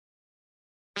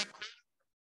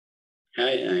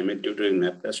Hi, I am a tutor in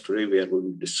Uplatz. Today we are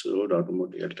going to discuss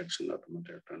automotive electronics and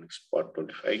automotive electronics part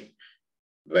 25,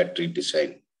 battery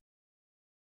design.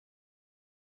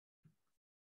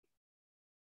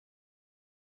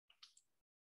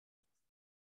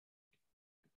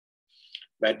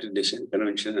 Battery design,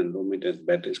 conventional and low maintenance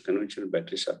batteries. Conventional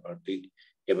batteries are hardly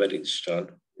ever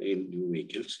installed in new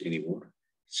vehicles anymore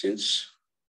since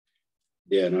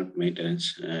they are not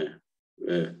maintenance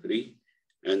free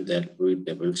and their fluid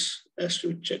levels has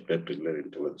to be checked at regular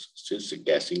intervals. Since the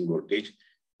gassing voltage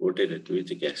at which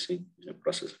the gassing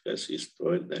process gas is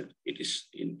provided that it is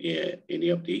in any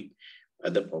of the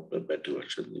other popular battery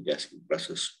versions, the gassing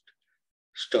process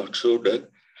starts sooner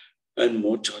and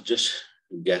more charges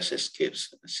gas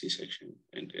escapes C-section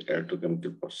and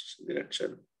electrochemical process in the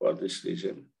reaction. For this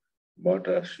reason,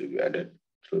 water should be added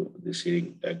through the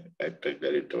sealing at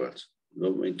regular intervals.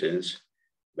 Low maintenance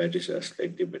batteries are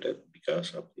slightly better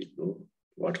because of the low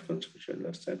water consumption,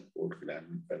 less than 4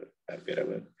 gram per ampere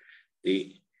hour.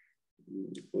 The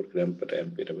 4 gram per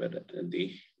ampere hour, and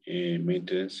the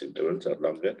maintenance intervals are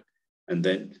longer, and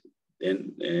then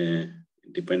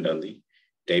depend on the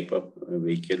type of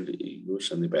vehicle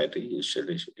used on the battery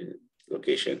installation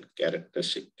location.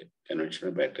 Characteristic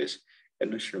conventional batteries.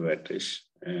 Conventional batteries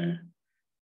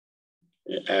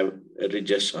have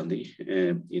ridges on the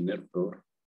inner floor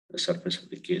surface of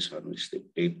the case on which the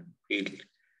plate field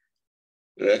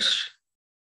rests.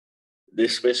 The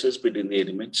spaces between the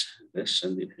elements rest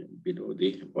and below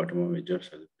the bottom of edges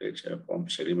of the plates form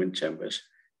sediment chambers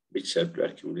which serve to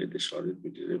accumulate the solid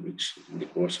material which in the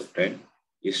course of time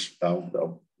is down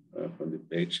from the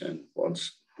plates and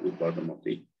falls to the bottom of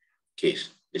the case.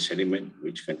 The sediment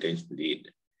which contains lead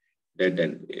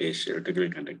and is electrically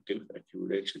conductive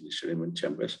accumulates in the sediment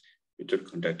chambers without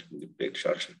contacting the plate.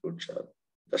 Short circuits are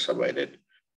thus avoided.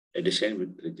 A design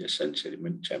with ridges and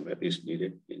sediment chamber is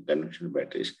needed in conventional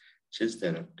batteries since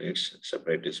there are plates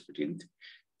separators between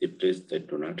the plates that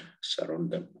do not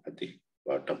surround them at the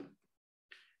bottom.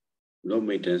 Low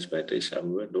maintenance batteries,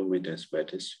 however, low maintenance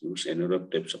batteries use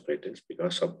envelope type separators.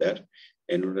 Because of their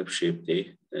envelope shape,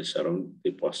 they surround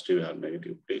the positive or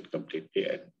negative plate completely,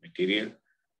 and material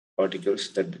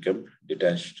particles that become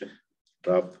detached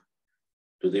drop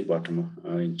to the bottom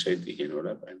inside the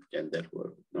envelope and can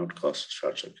therefore not cause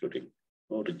short circuiting.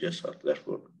 No ridges are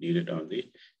therefore needed on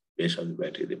the base of the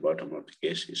battery. The bottom of the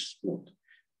case is smooth.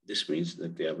 This means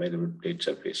that the available plate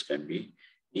surface can be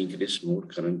increased more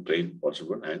current drain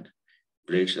possible, and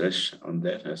plates rest on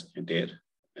their entire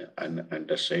and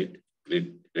underside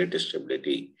greater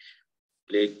stability.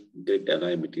 Plate grid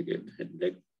alloy material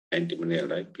like antimony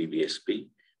alloy PBSP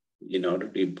in order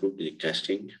to improve the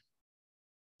casting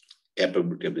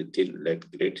capability of the thin lead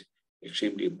grade,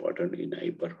 extremely important in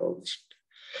high-performance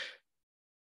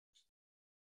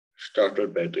starter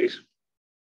batteries.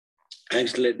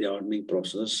 Accelerate the hardening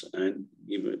process and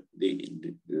give the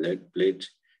lead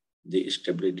plates the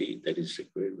stability that is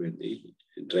required when the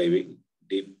driving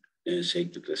deep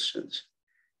cycle resistance.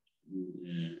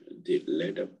 The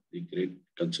lead of the grade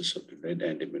consists of the lead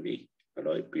antimony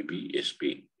alloy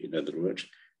PBSP. In other words,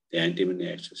 the antimony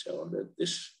acts as a order.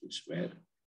 This is where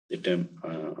the term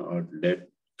or lead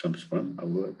comes from.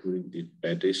 However, during the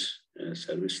battery's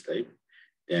service life,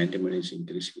 the antimony is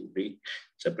increasingly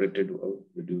separated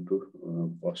due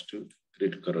to positive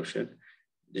grid corrosion.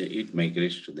 It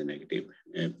migrates to the negative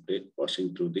plate,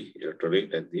 passing through the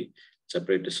electrolyte and the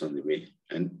separators on the way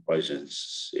and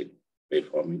poisons it by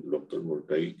forming local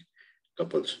voltaic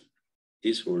couples.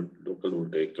 These local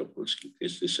voltaic couples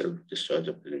increase the self-discharge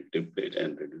of the negative plate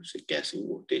and reduce the gassing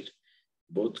voltage.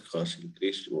 Both cause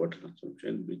increased water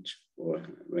consumption, which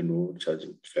when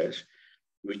overcharging fast,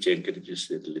 which encourages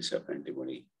the release of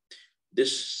antimony.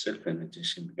 This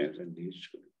self-energization mechanism leads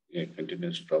to a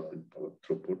continuous drop in power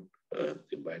throughput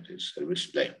the battery's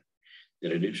service life. The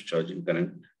reduced charging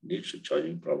current leads to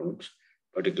charging problems,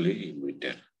 particularly in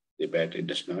winter. The battery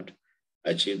does not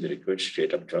achieve the required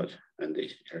state of charge, and the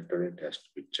electrolyte has to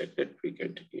be checked at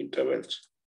frequent intervals.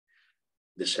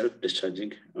 The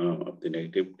self-discharging of the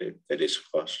negative plate that is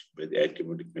caused by the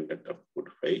antimony content of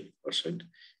 45%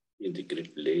 in the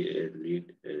grid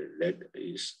lead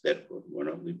is therefore one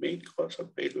of the main causes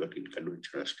of failure in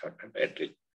conventional starter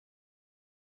battery.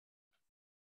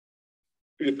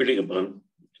 Repeating upon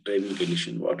driving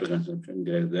condition, water consumption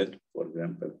greater than 4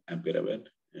 gram per ampere hour,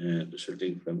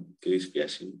 resulting from increased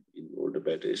gassing in older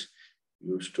batteries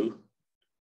used to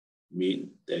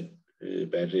mean that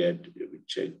battery had to be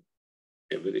checked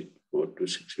every 4 to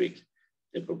 6 weeks.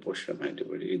 The proportion of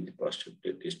antibody in the positive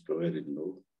plate is provided in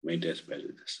low maintenance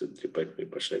batteries, less than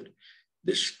 3.5%.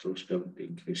 This slows down the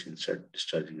increase in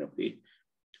discharging of the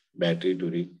battery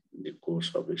during the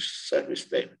course of its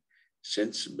service life.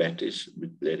 Since batteries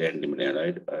with lead-antimony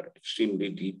alloyed are extremely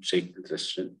deep cycle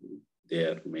resistant, they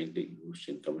are mainly used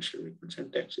in commercial vehicles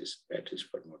and taxis. Batteries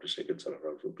for motorcycles are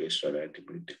also based on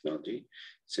antimony technology,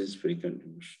 since frequent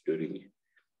use during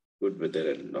good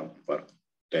weather and long park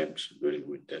times during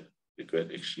winter require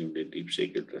extremely deep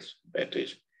cycle resistant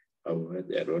batteries. However,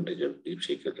 the advantage of deep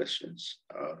cycle resistance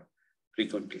are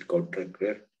frequently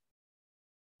counteracted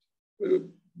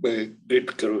by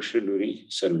grid corrosion during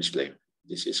service life.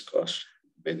 This is caused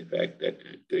by the fact that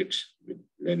grids with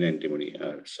lead antimony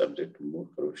are subject to more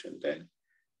corrosion than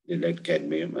the lead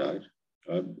cadmium are,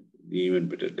 or the even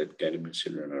better lead cadmium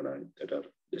silver alloy that are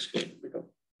described below.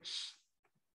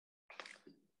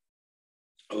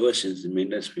 However, since the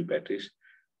maintenance-free batteries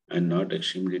are not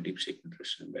extremely deep cycle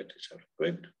resistant batteries are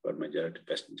required for majority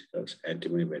passenger cars,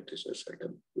 antimony batteries are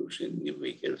seldom used in new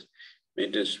vehicles.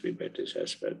 Maintenance-free batteries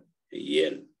as well.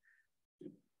 EL,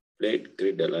 plate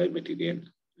grid alloy material,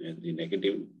 and the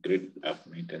negative grid of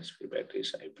maintenance-free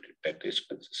batteries, hybrid batteries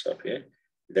consists of a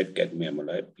lead cadmium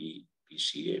alloy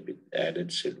PCA with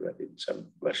added silver in some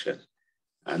versions,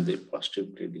 and the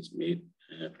positive grid is made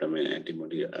from an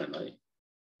antimony alloy,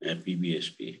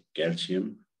 PBSP.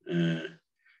 Calcium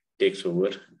takes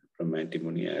over from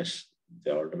antimony as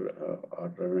the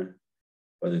order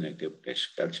for the negative test.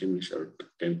 Calcium is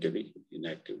chemically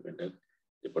inactive under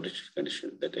the potential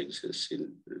condition that exists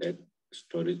in lead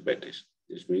storage batteries.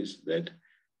 This means that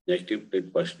the active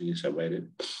lead portion is avoided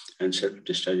and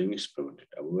self-discharging is prevented.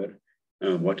 However,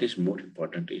 what is more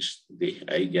important is the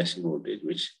high gassing voltage,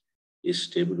 which is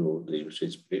stable over the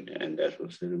usage period and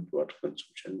associated with water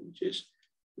consumption, which is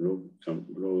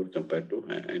lower compared to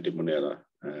lead antimony alloy.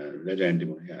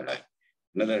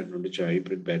 Another advantage of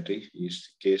hybrid battery is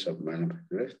the case of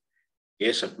manufacturer.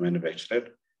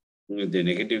 The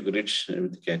negative grids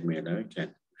with cadmium alloy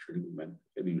can usually be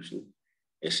manufactured using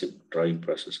a simple drawing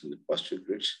process, and the positive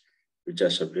grids, which are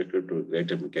subjected to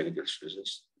greater mechanical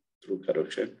stresses through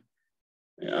corrosion,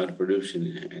 are produced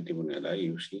in antimony alloy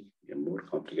using a more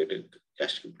complicated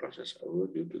casting process. However,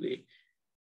 due to the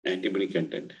antimony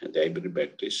content, the hybrid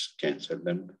batteries can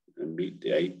seldom meet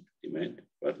the high demand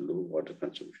for low water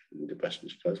consumption in the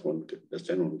passenger cars, less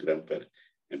than 1 gram per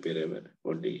ampere hour.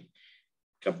 Only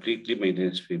completely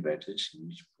maintenance-free batteries in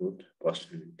which both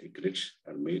positive and negative grids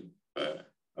are made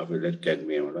of lead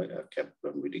cadmium alloy are capable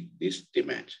of meeting these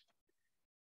demands.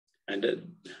 And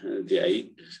the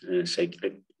high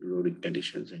cyclic loading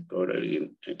conditions occur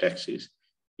in taxis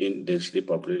in densely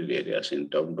populated areas, in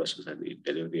town buses and in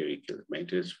delivery vehicles.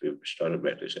 Maintenance-free storage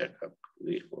batteries are come to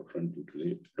the forefront due to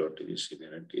the advantages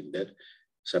inherent in their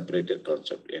separator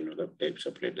concept, envelope type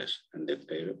separators, and the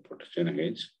type of protection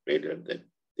against failure that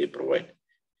they provide.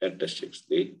 Characteristics: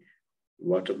 the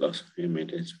water loss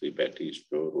maintenance-free battery is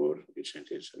lower over its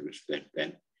entire service life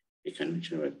than a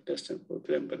conventional one, less than 4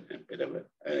 gram per ampere hour.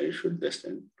 Issued less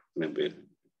than 2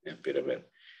 ampere hour.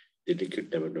 The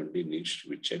liquid level only needs to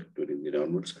be checked during the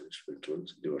normal service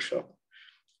patrols in the workshop.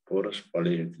 Porous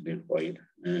polyethylene foil,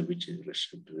 which is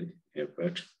resistant to the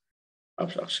effect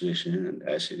of oxidation and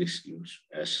acid, is used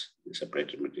as the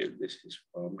separator material. This is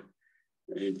formed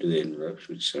into the envelopes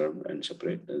which surround and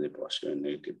separate the positive and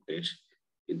negative plates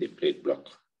in the plate block.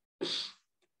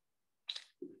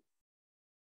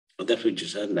 Other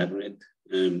features are laminate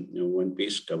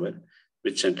one-piece cover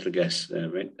with central gas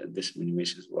vent. This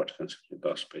minimizes water consumption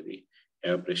caused by the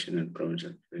evaporation and prevents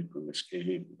from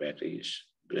escaping. Battery is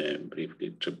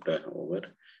briefly tripped over.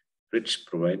 Grids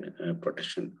provide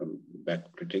protection from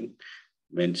backplitting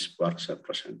when sparks are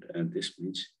present, and this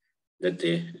means that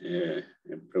they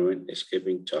prevent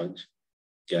escaping charge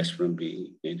gas from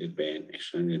being ignited by an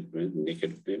external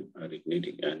naked flame or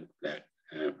igniting and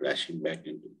flashing back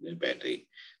into the battery.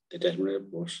 The terminal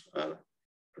ports are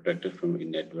protected from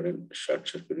inadvertent short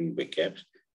circuiting by caps.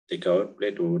 The cover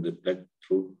plate over the plug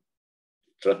through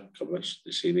truck covers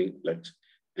the sealing plugs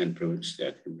and prevents the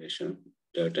accumulation of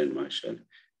dirt and moisture.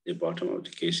 The bottom of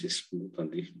the case is smooth on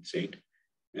the inside.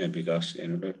 Because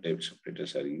envelope type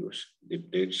separators are used, the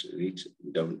plates reach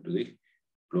down to the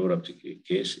floor of the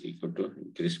case equal to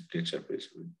increased plate surface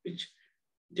with which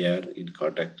they are in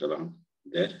contact along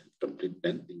their complete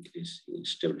length, increase in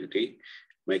stability.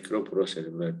 Microporous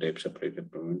cellular type separator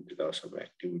prevent the loss of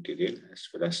active material as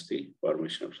well as the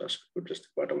formation of soft circuit at the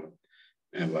bottom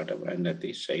and at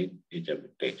the side edge of the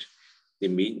plate. The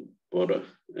mean pore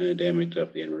diameter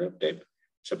of the envelope type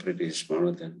separator is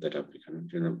smaller than that of the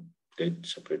conventional plate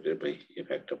separator by a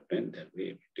factor of 10. That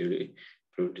way, effectively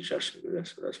prevent the short circuit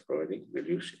as well as providing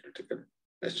reduced electrical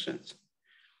resistance.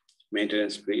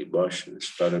 Maintenance-free Bosch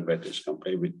starter batteries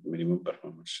comply with minimum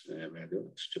performance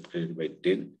value stipulated by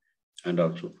DIN and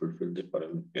also fulfill the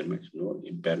following requirements: no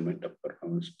impairment of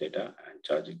performance data and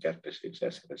charging characteristics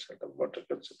as a result of water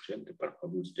consumption. The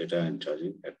performance data and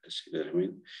charging characteristics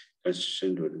remain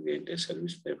consistent during the entire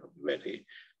service life of the battery.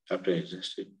 After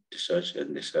exhausted discharge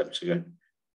and the subsequent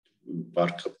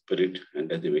park up period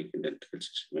under the vehicle electrical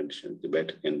system condition, the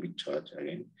battery can be charged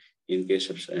again. In case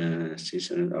of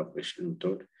seasonal operation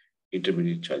without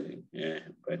intermediate charging,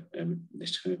 but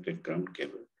disconnected ground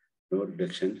cable, no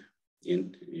reduction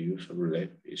in usable life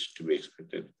is to be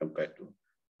expected compared to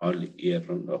all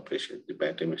year-round operation. The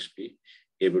battery must be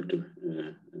able to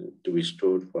be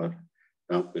stored for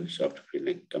long periods after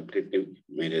filling. Completely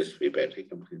maintenance-free battery,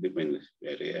 completely maintenance-free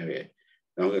battery have a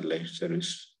longer life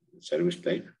service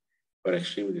life for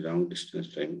extremely long distance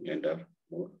driving and are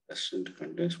more resistant to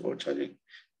continuous mode charging.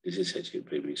 This is achieved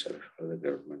by means of further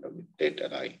development of the lead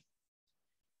alloy.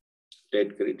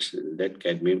 Lead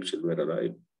cadmium silver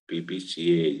alloy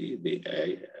PPCAG, the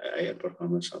higher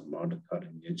performance of modern car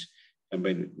engines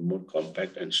combined with more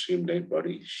compact and streamlined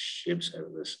body shapes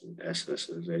as a result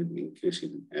of an increase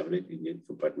in average engine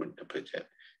compartment temperature.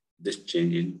 This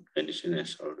change in condition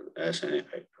has an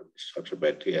effect on the structure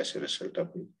battery as a result of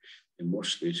it. The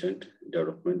most recent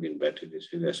development in battery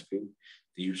design has been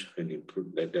the use of an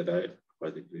improved lead alloy for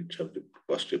the grids of the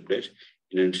positive plates.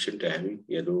 In addition to having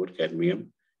a lower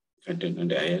cadmium content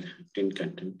and higher tin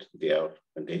content, they have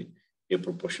contain a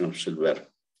proportion of silver.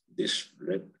 This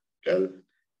lead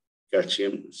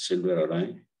calcium silver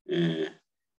alloy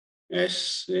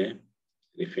has a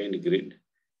refined grid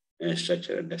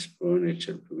structure and has proven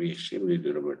itself to be extremely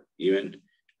durable, even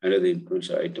under the influence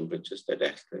of high temperatures that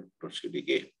accelerate process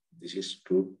decay. This is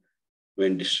true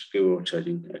when destructive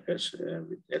overcharging occurs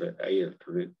with high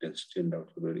electrolyte density and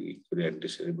also very equally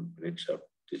undesirable rates of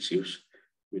disuse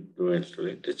with low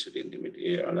electrolyte density in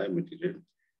the alloy material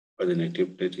for the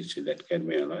negative plate is that can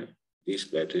be alloy. These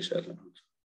batteries are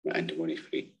antimony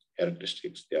free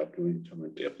characteristics. The optimized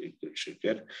geometry of the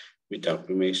structure with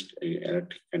optimized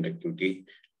electric conductivity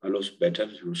allows better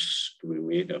use to be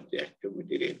made of the active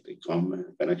material. The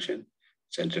common connection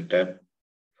center tab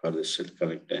for the cell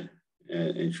collector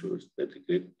ensures that the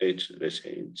grid plates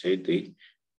reside inside the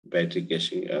battery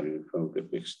casing are uniformly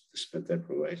fixed. This method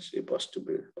provides a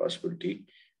possibility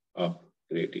of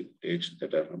creating plates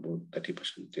that are about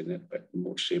 30% thinner but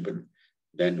more stable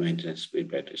than maintenance-free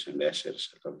batteries, and as a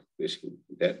result of increasing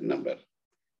that number.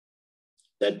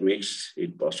 That makes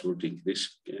it possible to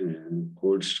increase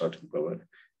cold starting power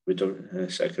without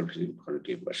sacrificing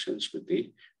quality. Versions with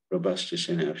the robust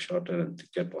design have shorter and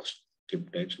thicker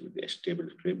positive plates with a stable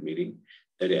frame, meaning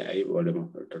that a high volume of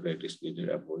electrolyte is needed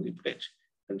above the plates.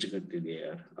 Consequently, they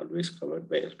are always covered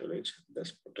by electrolytes,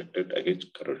 thus protected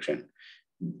against corrosion.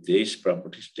 These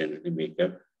properties generally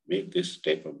make this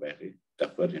type of battery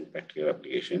tougher in practical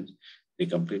applications. The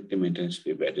completely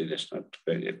maintenance-free battery does not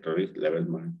require electrolyte level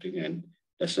monitoring and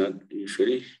does not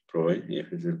usually provide a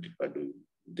facility for doing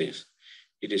this.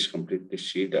 It is completely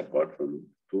sealed apart from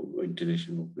two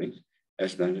ventilation openings.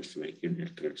 As long as the vehicle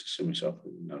electrical system is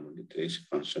operating normally, there is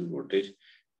constant voltage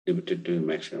limited to the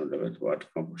maximum level. Water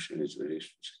compression is reduced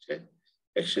to such an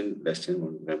extent less than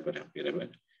 1 gram per ampere hour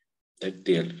that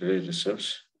the electrolyte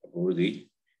reserves above the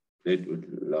plate would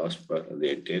last for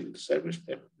the entire service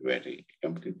life of the battery. A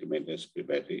completely maintenance-free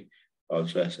battery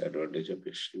also has the advantage of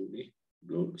extremely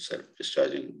low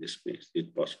self-discharging. This makes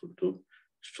it possible to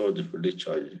store the fully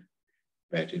charged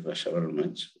battery for several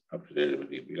months after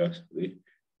delivery because the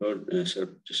low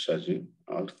self-discharging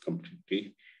all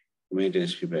completely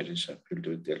maintenance-free batteries are filled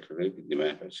with electrolyte in the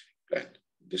manufacturing plant.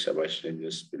 This avoids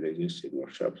dangerous spillages in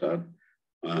workshops or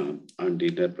on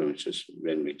dealer premises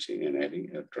when mixing and adding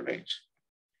electrolytes.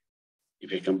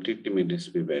 If a completely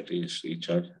maintenance-free battery is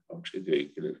recharged outside the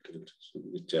vehicle electrical system,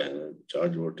 the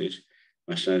charge voltage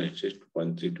must not exceed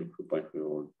 0.3 to 2.5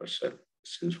 volt per cell.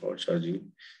 Since for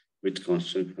charging with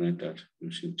constant current or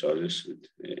using charges with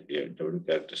a double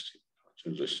characteristic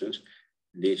resistance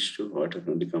leads to water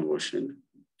decomposition,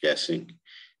 gassing.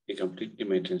 A completely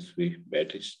maintenance-free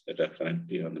batteries that are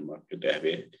currently on the market have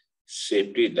a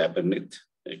safety labyrinth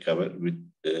cover with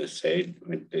the side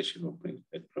ventilation opening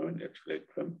that prevent electrolyte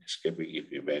from escaping if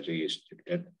a battery is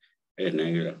tilted at an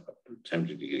angle of up to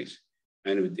 70 degrees.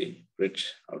 And with the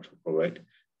bridge also provide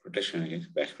protection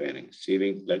against backfiring.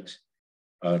 Sealing plugs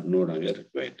are no longer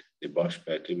required. The Bosch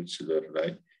battery with silver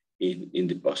alloy in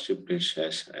the positive plate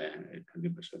has a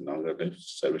 20% longer life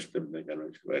service than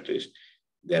conventional batteries.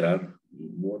 There are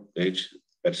more plates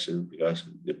per cell because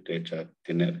the plates are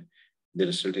thinner. The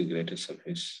resulting greater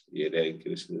surface area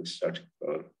increases the starting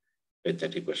power by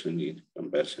 30% in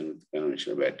comparison with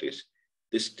conventional batteries.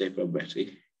 This type of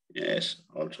battery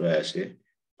also has a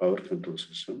power control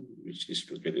system, which is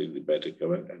located in the battery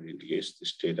cover and indicates the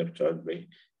state of charge by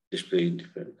displaying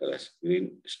different colors.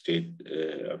 Green state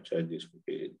of charge is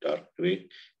dark gray.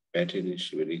 Battery needs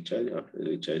to be recharged. After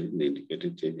recharging, the indicator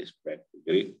changes back to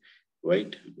green.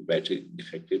 White, battery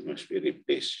defective, must be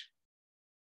replaced.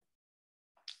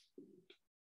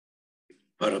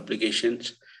 For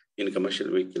applications in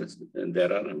commercial vehicles,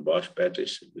 there are Bosch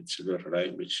batteries with silver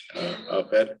alloy, which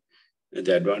offer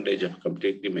the advantage of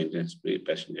completely maintenance-free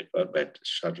passenger car battery,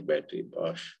 short battery,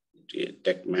 Bosch,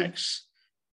 Tech Max,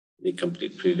 the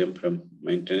complete freedom from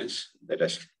maintenance that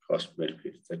has cost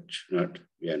benefits that should not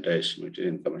be underestimated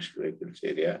in commercial vehicles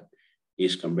area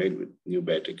is combined with new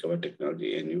battery cover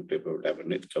technology. A new type of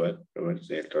laminate cover prevents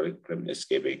the electronic from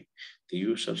escaping. The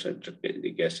use of central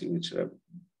degassing instead of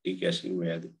degassing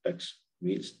via the plugs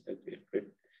means that the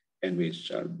effect can be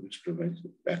installed, which prevents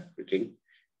backfitting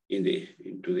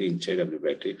into the inside of the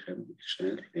battery from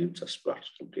external flames or sparks.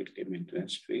 Completely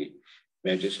maintenance-free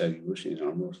batteries are used in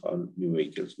almost all new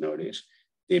vehicles nowadays.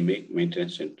 They make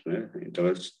maintenance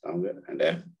intervals longer and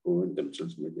have proven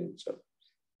themselves millions of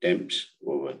times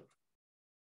over.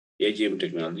 AGM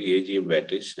technology, AGM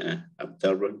batteries,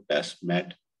 absorbent glass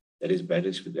mat, that is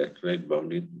batteries with electrolyte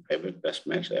bound in fiber glass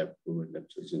mats have proven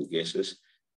themselves in cases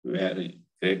where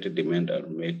greater demand are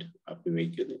made of a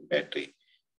vehicle battery.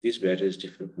 These batteries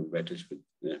differ from batteries with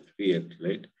free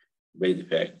electrolyte by the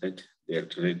fact that the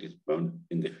electrolyte is bound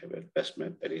in the fiber glass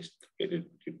mat that is located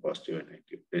between positive and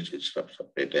negative plates instead of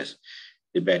separators.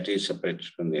 The battery is separated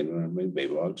from the environment by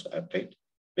valves or tight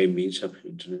by means of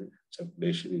internal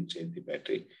circulation inside the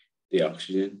battery. The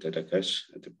oxygen that occurs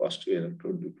at the positive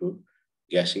electrode due to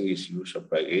gassing is used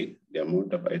up again. The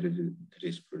amount of hydrogen that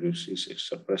is produced is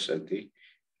suppressed and the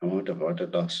amount of water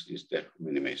loss is therefore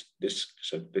minimized. This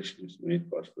circulation is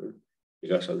made possible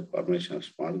because of the formation of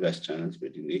small gas channels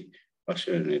between the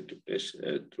positive and negative plates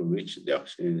through which the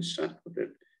oxygen is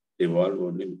transported. The valve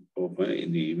only open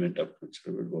in the event of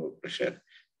considerable overpressure.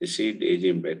 The seed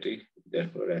AGM battery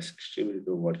therefore has extremely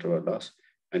low water loss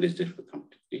and is therefore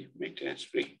completely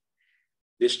maintenance-free.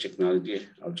 This technology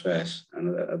also has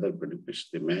other benefits.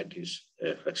 The mat is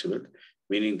flexible,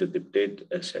 meaning that the plate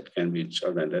set can be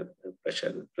installed under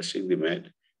pressure. Pressing the mat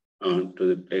onto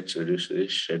the plates reduces the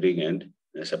shedding and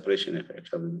separation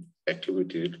effects of the active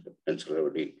material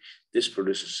considerably. This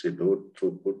produces a low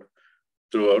throughput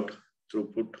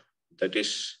that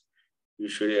is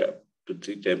usually up to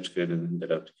 3 times greater than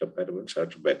that of the comparable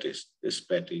short batteries. This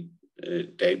battery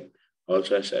type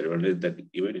also has advantage that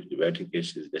even if the battery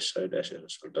case is destroyed as a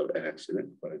result of an accident,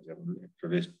 for example,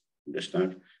 electrolyte does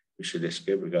not usually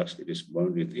escape because it is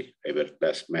bound with the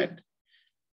fiberglass mat.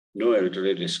 No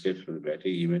electrolyte escapes from the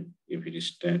battery even if it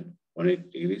is turned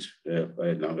 180 degrees for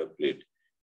a longer period.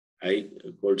 High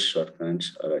cold short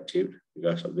currents are achieved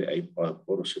because of the high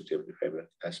porosity of the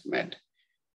fiberglass mat.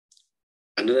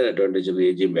 Another advantage of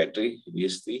the AGM battery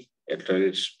is the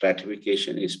electrolyte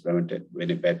stratification is prevented.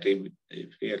 When a battery with a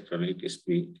free electrolyte is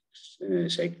being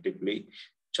cyclically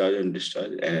charged and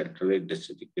discharged, an electrolyte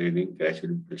density gradient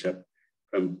gradually builds up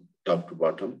from top to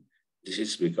bottom. This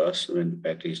is because when the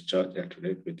battery is charged,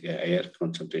 electrolyte with a higher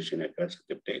concentration occurs at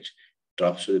the plate,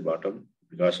 drops to the bottom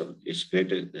because of its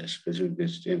greater specific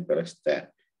density and colors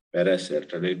there, whereas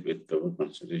electrolyte with lower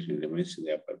concentration remains in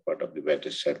the upper part of the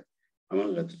battery cell.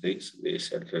 Among other things, this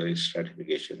electrolyte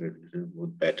stratification reduces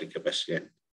both battery capacity and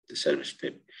the service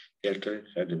time. The electrolyte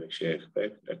stratification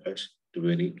occurs to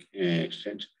varying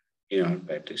extents in all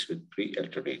batteries with free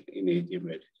electrolyte. In AGM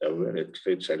batteries, however,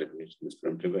 electrolyte stratification is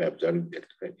prevented by absorbing the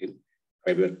electrolyte in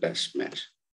fiberglass mats.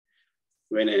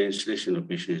 When an installation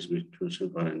location is chosen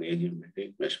for an AGM battery,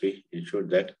 it must be ensured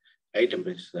that high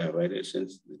temperatures are avoided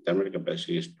since the thermal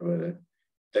capacity is provided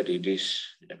that it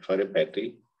is for a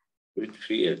battery with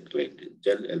free electrolyte,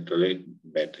 gel electrolyte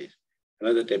batteries.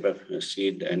 Another type of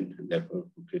seed and therefore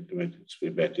completely maintenance-free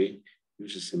battery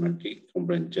uses a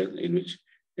multi-component gel in which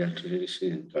the electrolyte is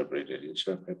incorporated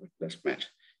instead of fiberglass mat.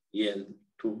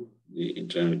 EL2, the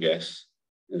internal gas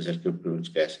circuit prevents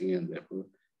gassing and therefore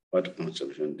water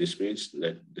consumption. This means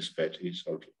that this battery is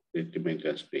also completely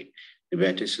maintenance-free. The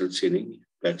battery cell sealing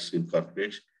plugs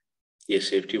incorporates a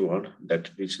safety valve that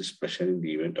reduces pressure in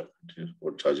the event of continuous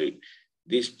port charging.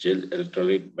 These gel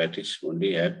electrolyte batteries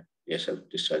only have a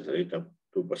self-discharge rate of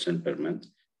 2% per month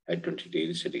at 20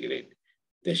 degrees centigrade.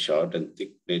 The short and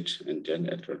thick plates and gel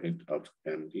electrolyte also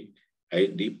can be high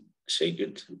deep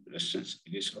circuit resistance.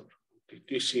 It is also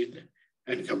completely sealed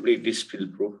and completely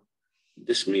spill-proof.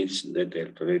 This means that the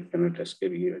electrolyte cannot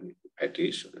escape even if the battery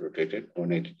is rotated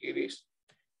 180 degrees.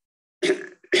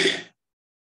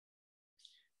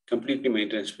 Completely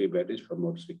maintenance-free batteries for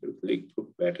motorcycles, leak-proof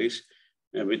batteries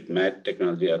with matte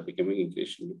technology are becoming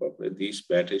increasingly popular. These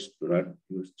batteries do not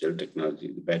use gel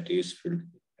technology. The battery is filled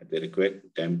at the required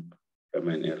temp from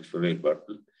an electrolyte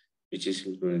bottle, which is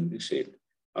included in the sale.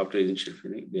 After initial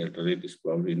filling, the electrolyte is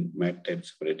poured in matte type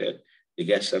separator. The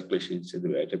gas circulation inside the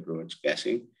battery prevents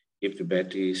gassing. If the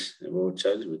battery is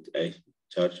overcharged with high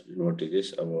charge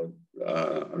voltages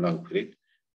along period,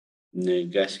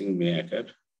 gassing may occur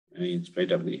in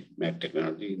spite of the matte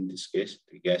technology. In this case,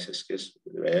 the gas escapes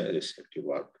via a safety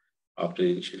valve. After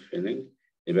initial filling,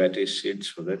 the battery is sealed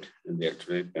so that the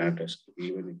electrolyte cannot escape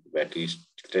even if the battery is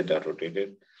tilted or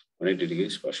rotated 180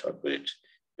 degrees for short periods.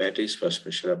 Batteries for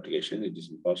special application, it is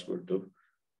impossible to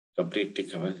completely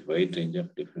cover a wide range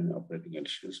of different operating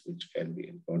conditions which can be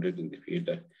encountered in the field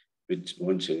with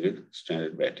one single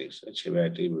standard battery. Such a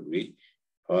battery would be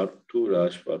far too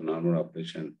large for normal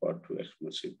operation, far too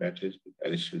expensive batteries with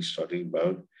additional storage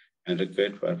power and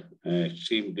required for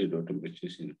extremely low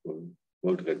temperatures in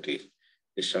cold countries.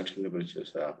 The starting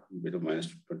temperatures are below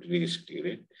minus 20 degrees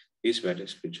centigrade. These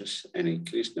batteries features an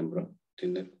increased number of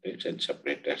thinner plates and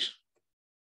separators.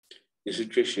 The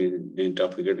situation in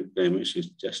tropical climates is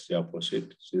just the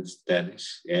opposite, since there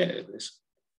is a risk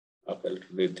of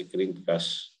electrolyte thickening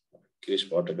because of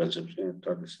increased water consumption and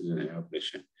toxicity in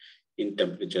operation. In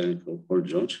temperature and cold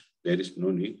zones, there is no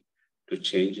need to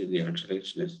change the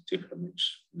electrolyte density from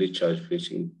its discharge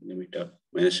freezing limit of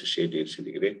minus 68 degrees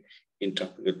centigrade. In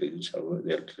tropical regions, however,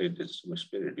 the electrolyte density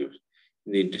must be reduced.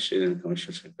 In the industrial and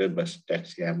commercial sector, bus,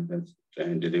 taxi, ambulance,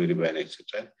 and delivery van,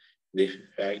 etc., the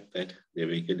fact that the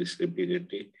vehicle is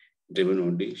repeatedly driven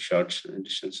only short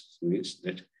distances means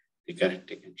that the current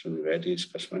taken from the battery is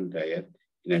corresponding higher.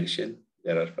 In addition,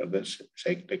 there are further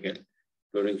cyclical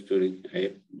loading during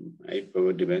high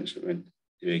power demands when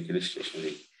the vehicle is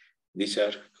stationary. These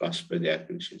are caused by the air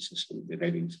conditioning system, the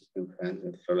lighting system, fans,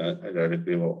 and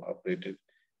hydraulically operated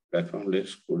platform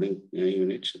lifts, cooling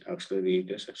units, auxiliary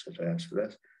heaters, etc., as well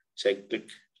as cyclic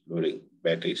loading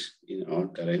batteries in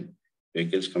all-terrain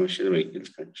vehicles, commercial vehicles,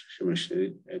 construction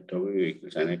machinery, towing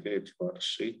vehicles, and agricultural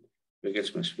forestry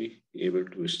vehicles must be able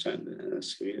to withstand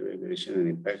severe vibration and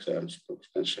impacts on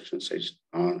construction sites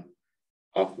on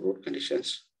off-road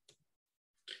conditions.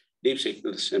 Deep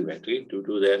cycle system battery, due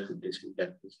to their design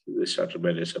characteristics, the starter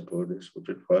battery support is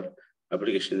suited for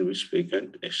application in which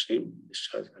frequent extreme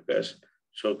discharge occurs,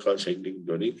 so-called cyclic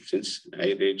loading, since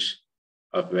high rates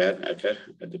of wear occur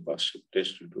at the positive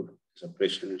test due to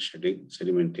separation and shedding,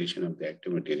 sedimentation of the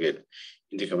active material.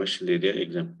 In the commercial area,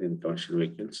 example in commercial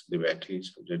vehicles, the battery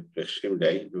is subject to extreme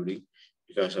high loading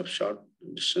because of short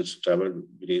distance traveled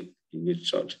between engine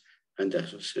salts and the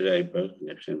associated high power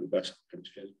consumption. Because of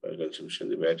continuous power consumption,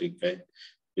 the battery can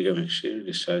become extremely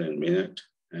discharged and may not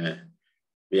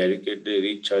be adequately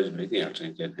recharged by the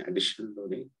alternator. Additional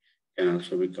loading can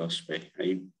also be caused by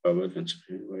high power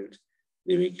consumption while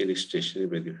the vehicle is stationary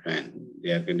by the fan,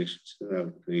 the air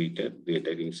conditioner, the heater, the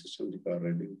lighting system, the power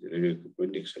rating, the radio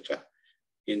equipment, etc.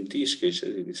 In these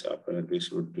cases, it is often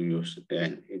advisable to use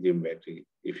an AGM battery.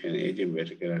 If an AGM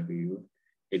battery cannot be used,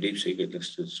 a deep cycle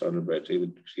solid battery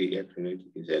with free electrolyte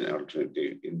is an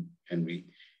alternative. It can be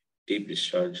deep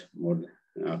discharge more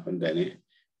often than a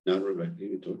normal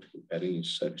battery without impairing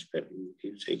its service battery.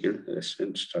 Deep cycle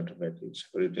resistant starter battery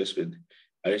separators with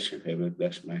additional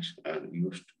fiberglass mats are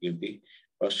used to give the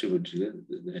positive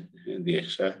material the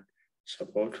extra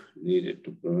support needed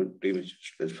to prevent premature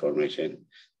stress formation.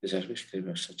 The surface life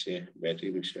of such a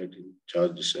battery measured in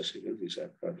charge discharge cycles is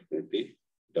approximately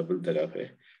double that of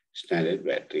a standard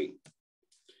battery.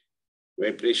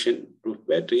 Vibration-proof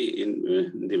battery.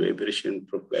 In the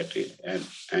vibration-proof battery, an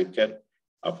anchor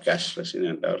of cast resin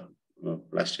and or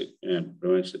plastic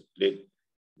prevents the plate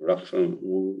block from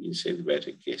moving inside the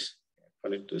battery case.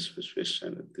 According to the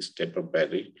specification, this type of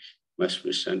battery must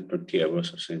withstand 20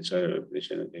 hours of sensor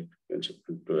vibration at a frequency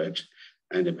of 2 Hz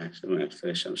and a maximum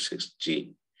acceleration of 6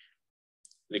 G.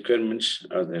 Requirements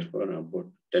are therefore about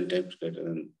 10 times greater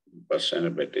than per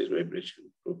standard batteries.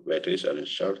 Vibration-proof batteries are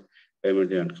installed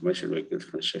primarily on commercial vehicles,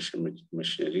 construction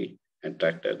machinery, and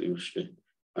tractor used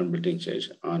on building sites,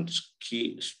 on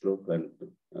ski slope and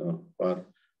for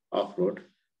off-road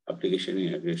application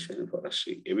in aviation and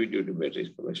forestry. Heavy-duty batteries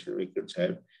commercial vehicles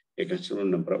have a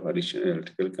considerable number of additional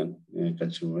electrical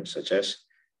consumers, such as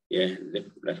a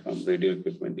lift platform, radio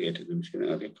equipment, air television,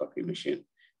 or a coffee machine.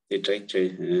 The charge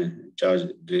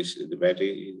the battery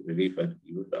is ready for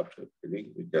use after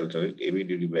filling with the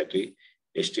heavy-duty battery.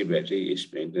 ST battery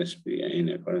is maintenance-free in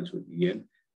accordance with EN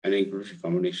and includes a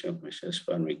combination of measures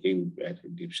for making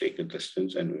battery deep cycle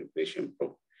resistance and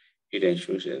vibration-proof. It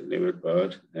ensures a level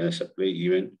power supply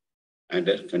even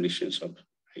under conditions of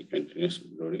high continuous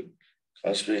loading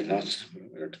caused by large number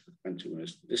of electrical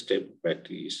consumers. This type of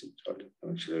battery is installed in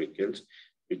commercial vehicles,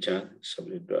 which are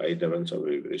subject to high levels of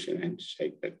vibration and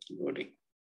cyclic loading.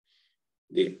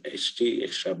 The HT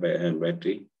extra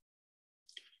battery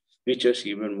features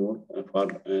even more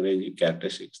far-ranging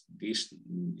characteristics. These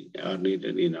are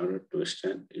needed in order to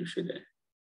withstand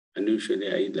unusually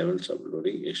high levels of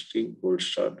loading, extreme cold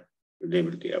start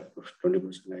reliability, up to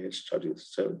 20% higher starting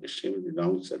service, extremely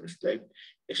long service life,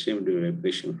 extremely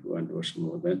vibration for 1%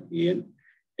 more than EN,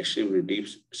 extremely deep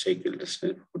cycle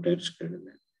distance 4 times greater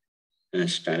than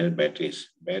standard batteries.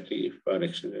 Battery for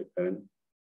extended current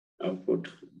output.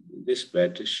 This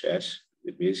battery shares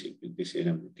the basic design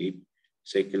of the deep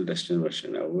cycle distance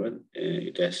version. However,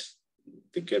 it has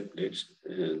thicker plates,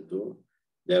 though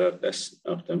there are less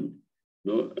of them.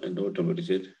 No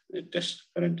temperature test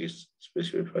current is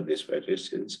specified for these batteries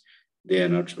since they are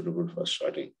not suitable for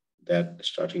starting. That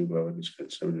starting power is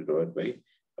considerably lower by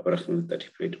approximately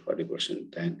 35 to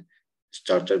 40% than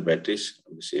starter batteries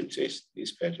of the same size.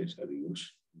 These batteries are used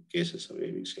in cases of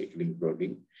heavy cycling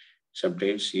loading,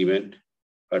 sometimes even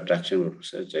for traction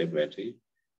purposes type battery.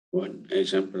 One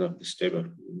example of this type of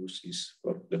use is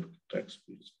forklift trucks,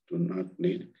 which do not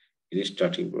need any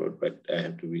starting power, but I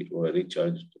have to be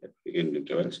recharged at frequent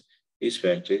intervals. These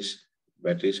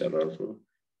batteries are also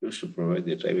used to provide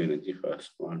the drive energy for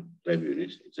small drive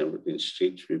units, example in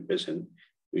street sweepers and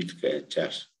wheel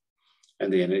chairs,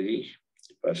 and the energy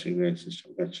for signal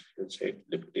system construction site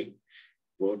lifting,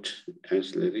 both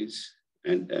ancillaries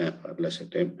and for lesser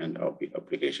time and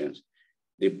applications.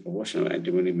 The proportion of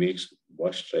antimony makes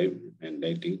wash drive and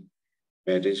lighting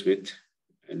batteries with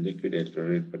liquid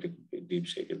electrolyte, particularly deep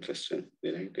cycle resistance.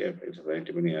 The negative effects of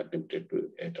antimony are limited to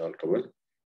a tolerable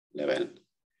level.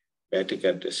 Battery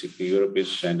characteristic, European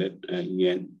standard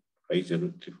EN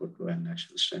 50342 and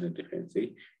national standard defines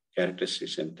the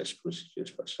characteristics and test procedures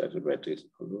for starter batteries.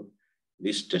 Although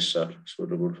these tests are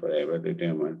suitable for evaluating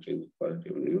and monitoring the quality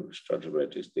of new starter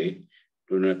batteries, they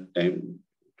do not time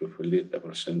to fully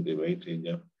represent the wide range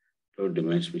of load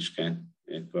demands which can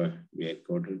be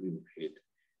encountered in the field.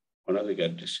 One of the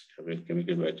characteristics of a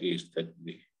chemical battery is that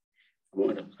the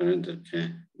amount of current that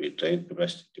can be drained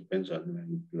capacity depends on the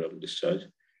magnitude of discharge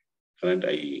current,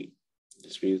 i.e.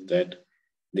 This means that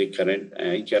the current,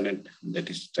 current that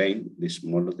is drained, the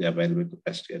smaller the available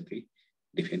capacity at the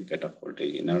defined cutoff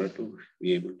voltage. In order to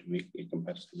be able to make a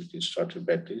comparison between starter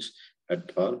batteries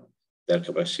at all, their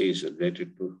capacity is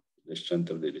related to the strength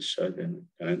of the discharge and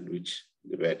current which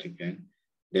the battery can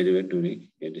deliver during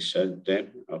a discharge time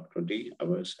of 20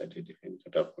 hours at a defined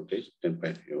cutoff voltage,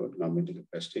 10.5 volt, nominal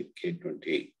capacity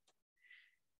K20.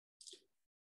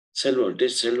 Cell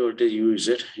voltage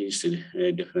UZ is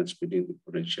the difference between the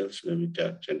potentials which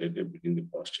are generated between the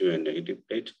positive and negative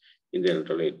plate in the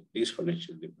electrolyte. These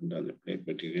potentials depend on the plate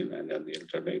material and on the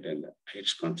electrolyte and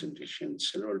its concentration.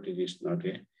 Cell voltage is not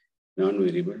a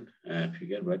non-variable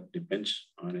figure, but depends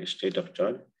on a state of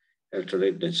charge,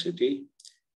 electrolyte density,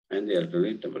 and the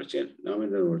electrolyte temperature.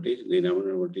 Nominal voltage, the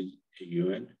nominal voltage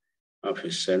UN of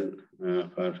a cell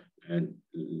for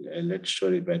lead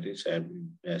storage batteries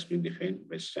has been defined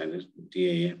by standard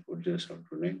DIN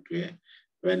 40729 to a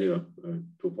value of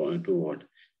 2.2 volt.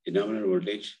 The nominal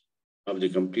voltage of the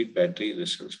complete battery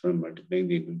results from multiplying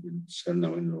the individual cell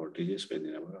nominal voltages by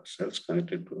the number of cells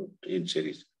connected to in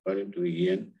series. According to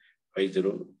EN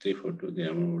 50342, the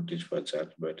nominal voltage for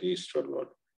charged battery is 12 volt.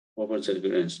 Open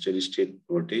circuit and steady state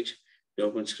voltage. The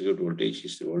open circuit voltage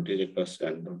is the voltage across the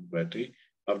anode battery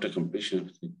after completion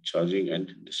of the charging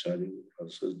and discharging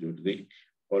process due to the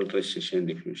polarization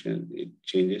diffusion. It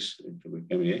changes to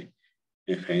become a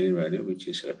final value, which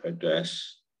is referred to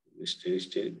as the steady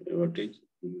state voltage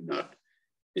not.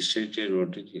 The steady state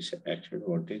voltage is the actual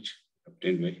voltage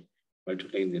obtained by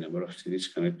multiplying the number of series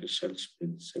connected cells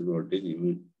with cell voltage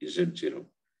Z0.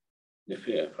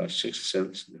 For 6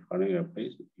 cells, the following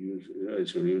applies: U0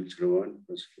 is U01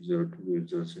 plus U02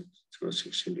 U06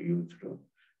 06 into U0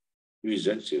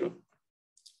 UZ0.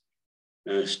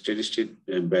 Steady state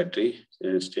battery,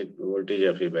 state voltage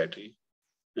of a battery.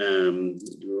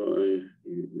 UI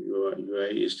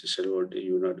is the cell voltage,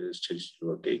 U0 is steady state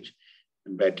voltage.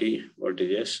 Battery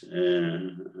voltages,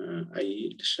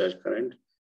 IE discharge current,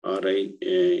 RI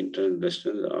internal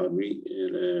resistance, RV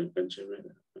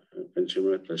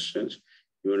consumer resistance,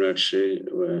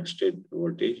 U0 state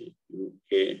voltage,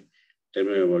 UK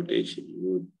terminal voltage,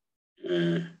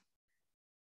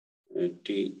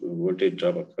 T voltage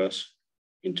drop across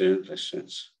internal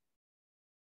resistance.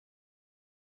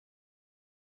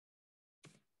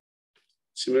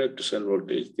 Similar to cell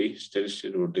voltage, the steady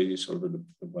state voltage is also dependent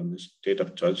upon the state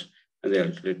of charge and the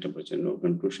electrolyte temperature. No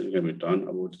conclusion can be drawn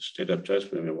about the state of charge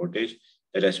from a voltage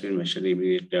that has been measured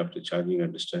immediately after charging or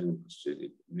discharging.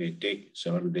 It may take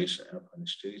several days for a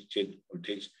steady state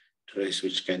voltage to rise,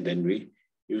 which can then be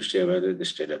used to evaluate the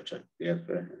state of charge. The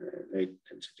electrolyte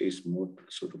density is more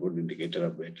suitable indicator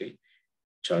of battery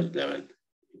charge level.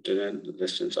 Internal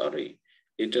resistance RA.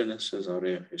 Internal resistance RA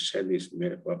of a cell is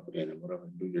made up of a number of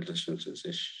individual resistances.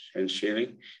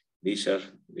 Essentially, these are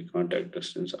the contact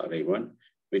resistance RA1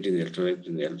 between the electrolyte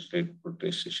and the electrolyte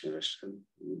polarization resistance.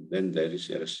 Then there is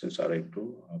a resistance RA2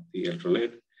 of the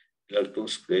electrolyte.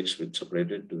 Electrodes plates which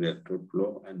separated to the electrode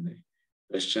flow, and the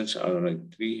resistance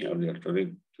RA3 of the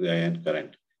electrolyte to the ion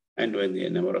current. And when the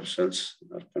number of cells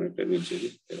are connected in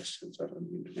series, the resistance of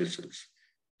individual cells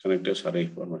connectors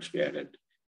RA4 must be added.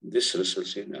 This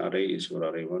results in RA is for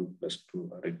RA1 plus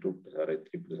 2, RA2 plus RA3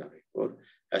 plus RA4.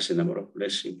 As the number of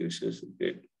plates increases,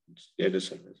 the data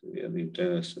surface, the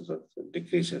internal resistance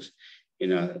decreases.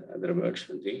 In other words,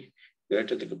 the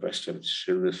greater the capacitor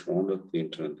still is found of the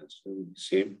internal resistance with the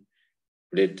same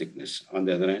plate thickness. On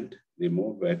the other hand, the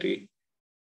more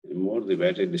the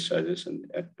battery discharges and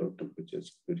at low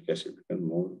temperatures, uric acid becomes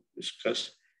more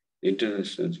viscous. The internal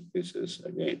resistance increases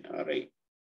again, RA.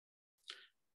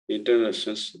 The internal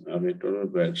resistance of a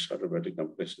total starter battery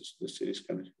compresses the series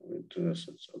connection of the internal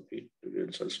resistance of the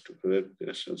individual cells to further the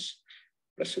resistance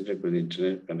presented by the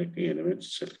internal connecting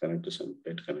elements, cell connectors, and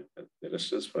plate connector. The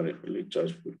resistance for a fully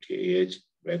charged 50 Ah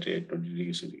battery at 20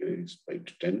 degrees centigrade is 5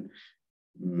 to 10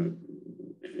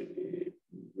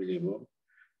 millimole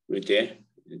with a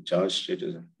charge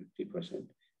status of 50%,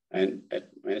 and at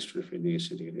minus 25 degrees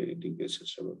centigrade it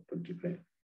increases about 25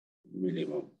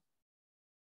 millimole.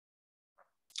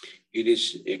 It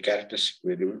is a characteristic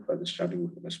variable for the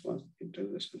starting response. The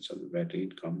internal resistance of the battery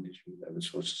in combination with other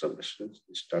sources of resistance.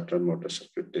 The starter motor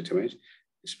circuit determines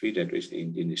the speed at which the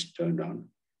engine is turned on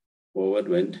over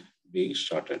when being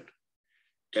started.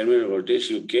 Terminal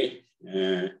voltage UK.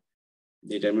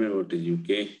 The terminal voltage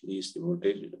UK is the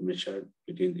voltage measured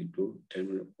between the two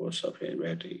terminal ports of a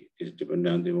battery. It is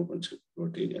dependent on the open circuit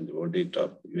voltage and the voltage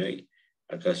drop UI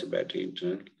across the battery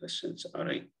internal resistance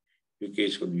RI. UK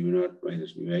is equal to U0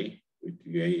 minus UI, with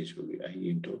UI is equal to I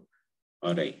into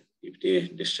RI. If the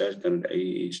discharge current I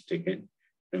is taken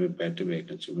from a battery by a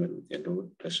consumer with a low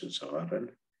resistance of RL,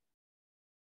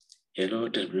 a lower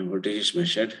terminal voltage is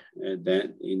measured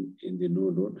than in the no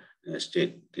load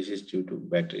state. This is due to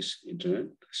battery's internal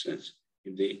resistance.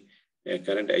 If the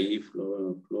current IE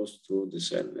flows through the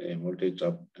cell, a voltage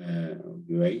drop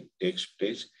UI takes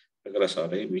place across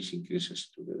RI, which increases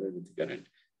together with the current.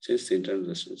 Since the internal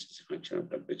resistance is a function of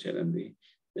temperature and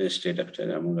the state of charge,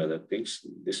 among other things,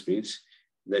 this means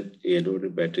that a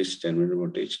loaded battery's terminal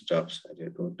voltage drops at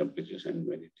a low temperature and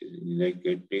when it is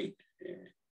negatively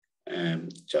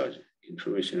charged.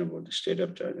 Information about the state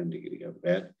of charge and degree of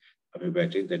wear of a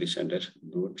battery that is under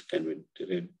load can be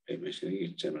derived by measuring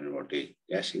its terminal voltage.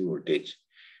 Gassing voltage.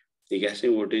 The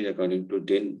gassing voltage, according to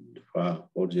DIN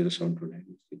 40729,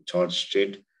 is the charge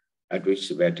state at which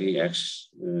the battery acts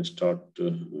start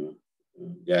to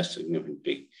gas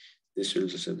significantly. This will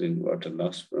result in water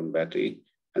loss from battery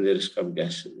and the risk of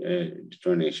gas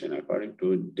detonation. According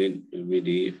to DIN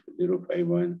VD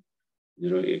 0510,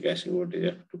 a gassing voltage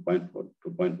of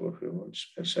 2.45 volts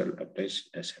per cell applies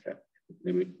as a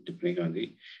limit depending on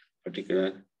the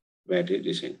particular battery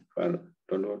design. For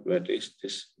 12 volt batteries,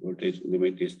 this voltage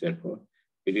limit is therefore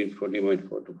between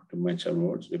 40.4 to 40.7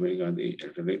 volts depending on the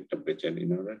electrolyte temperature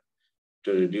in order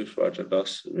to reduce water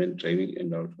loss when driving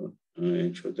and also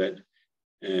ensure that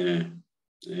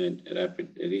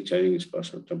rapid recharging is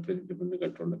possible. Temperature dependent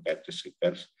controller characteristic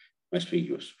curves must be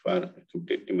used. For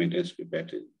complete maintenance with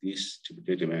battery, these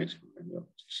typically demands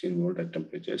 16 volt at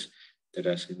temperatures that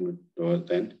are significantly lower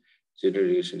than 0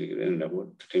 degrees centigrade and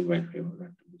about 13.5 volt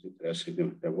at temperatures that are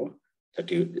significantly above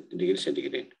 30 degrees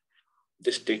centigrade.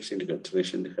 This takes into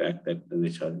consideration the fact that the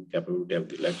charging capability of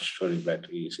the electric storage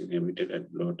battery is inhibited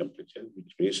at low temperature,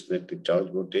 which means that the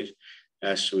charge voltage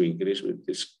has to increase with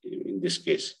this in this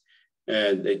case.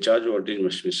 The charge voltage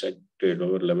must be set to a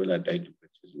lower level at high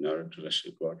temperatures in order to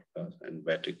restrict water loss and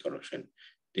battery corrosion.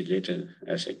 The latter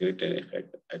has a greater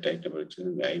effect at high temperatures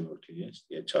than the high voltages.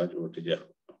 The charge voltage of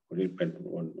 14.1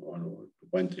 to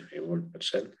 2.35 volt per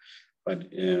cell,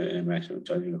 but a maximum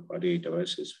charging of 48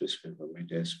 hours is specified for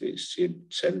maintenance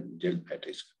cell gel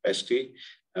batteries. Capacity,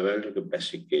 available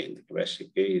capacity K. The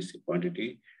capacity K is the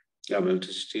quantity of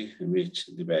electricity which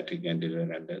the battery can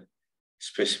deliver under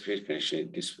specific conditions.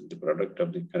 It is the product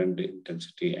of the current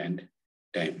intensity and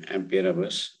time. Ampere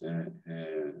hours,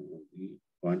 the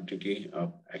quantity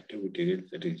of active material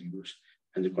that is used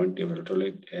and the quantity of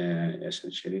electrolyte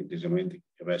essentially determine the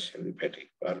capacity of the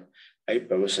battery. For high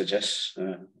power such as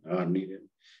are needed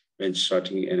when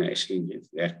starting an IC engine,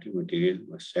 the active material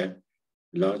must have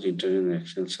large internal and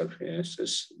external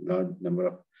surfaces, large number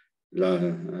of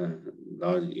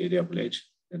large area of ledge.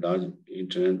 The large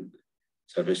internal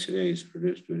surface area is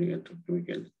produced during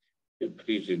electrochemical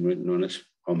pre-treatment known as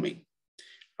forming.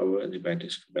 However, the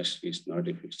battery's capacity is not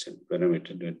a fixed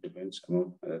parameter that depends,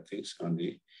 among other things, on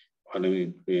the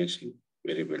following influencing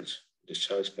variables: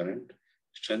 discharge current,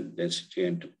 strength, density,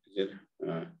 and temperature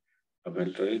of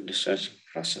electrolyte discharging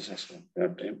processes.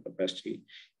 Time capacity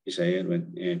is higher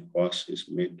when a pass is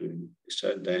made during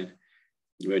discharge than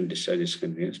when discharge is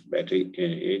continuous. Battery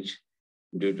age,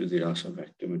 due to the loss of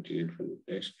active material from the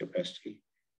place, capacity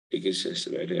decreases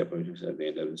the battery approaches at the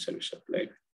end of the service of life,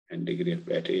 and degree of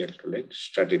battery electrolyte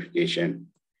stratification.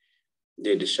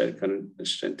 The discharge current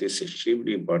strength is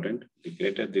extremely important. The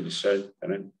greater the discharge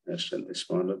current strength, the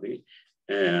smaller the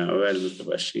available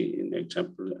capacity. In the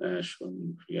example shown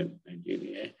in figure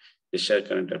 19a, discharge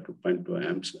current of 2.2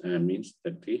 amps means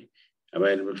that the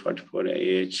available 44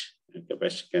 Ah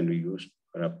capacity can be used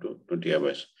for up to 20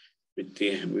 hours. With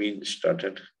the mean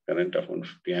started current of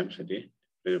 150 amps a day,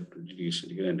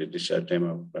 and the discharge time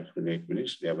of approximately 8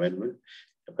 minutes, the available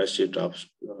capacity drops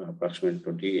to approximately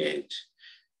 20 Ah.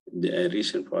 The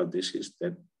reason for this is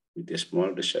that with a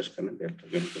small discharge current, the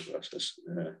electrochemical process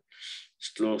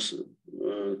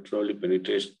slowly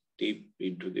penetrates deep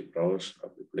into the pores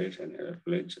of the plates, and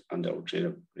electrolytes on the outside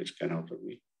of the plates can also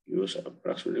be used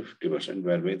approximately 50%,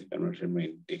 whereby the conversion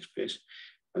may take place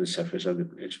on the surface of the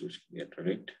plates using the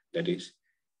electrolyte, that is,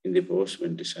 in the pores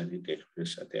when discharging takes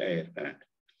place at the higher current.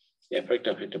 The effect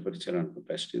of a temperature on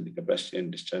capacity, the capacity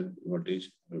and discharge voltage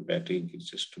of a battery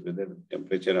increases together with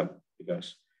temperature up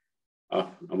because of,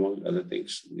 among other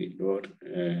things, the lower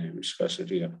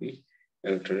viscosity of the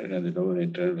electrolyte and the lower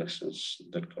internal resistance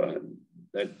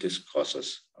that this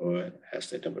causes. However, as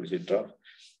the temperature drops,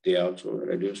 they also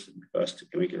reduce because the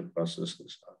chemical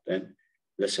processes are then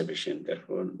less efficient.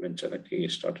 Therefore, when selecting a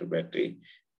starter battery,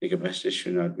 the capacity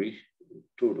should not be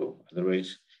too low.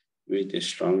 Otherwise, with a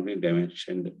strongly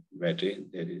dimensioned battery,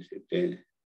 there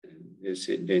is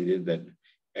a danger that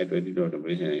at very low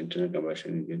temperature, an internal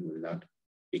combustion engine will not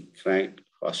be cranked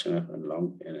fast enough and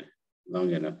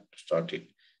long enough to start it.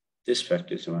 This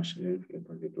fact is demonstrated in Figure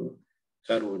 22.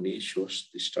 Curve 1A shows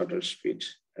the starter speed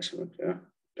as well as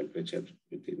temperature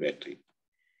with the battery.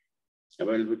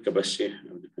 Available capacity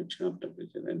of the function of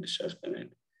temperature and discharge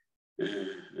current.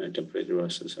 Temperature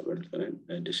versus available current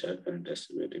and discharge current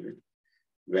estimated.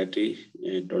 Battery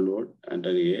 12 volt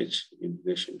under the age in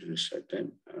relation to discharge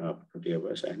time of 20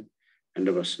 hours and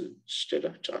 100% state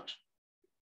of charge.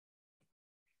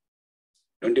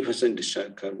 20%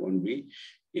 discharge curve 1B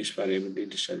is for ability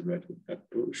discharge battery. Curve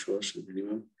 2 shows the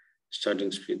minimum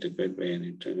starting speed required by an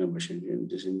internal combustion engine.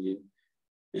 This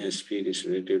engine speed is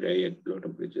relatively high at low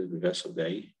temperatures because of the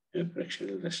high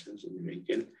frictional resistance in the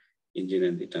vehicle engine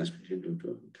and the transmission due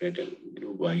to greater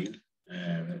lube oil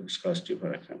viscosity.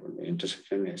 For example, the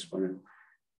intersection exponent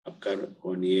of curve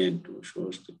 1A and 2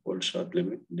 shows the cold start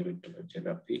limit temperature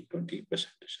of the 20%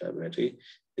 discharge battery.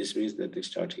 This means that the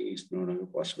starting is no longer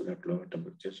possible at lower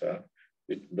temperatures or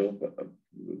with low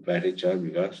battery charge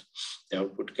because the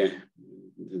output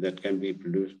that can be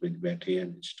produced by the battery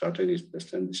and the starter is less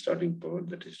than the starting power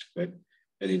that is required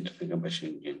by the internal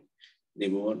combustion engine. The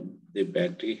more the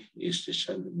battery is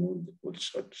discharged, the more the cold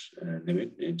start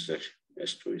limit intersection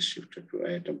S2 is shifted to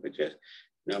higher temperatures.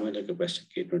 Nominal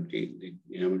capacity K20,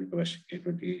 the nominal capacity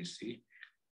K20 is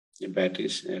the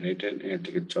battery's rated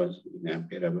electrical charge in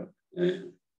ampere hour.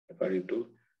 According to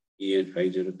EN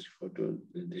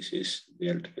 50342, this is the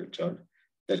electrical charge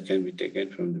that can be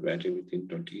taken from the battery within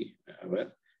 20 hours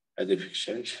at the fixed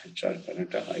charge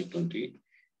current of I20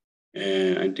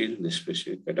 until the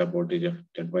specific cutoff voltage of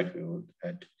 10.5 volt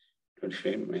at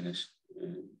 25 minus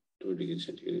 2 degrees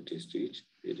centigrade is reached.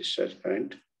 The discharge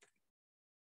current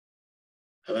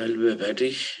available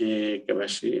battery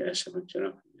capacity as a function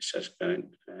of discharge current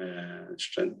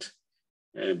strength.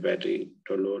 Battery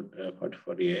 12 load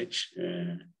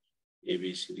 44Ah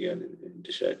ABCD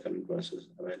discharge current versus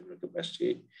available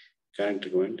capacity. Current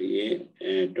requirement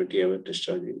A 20 hour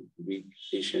discharging, B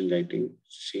station lighting,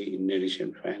 C in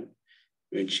addition fan,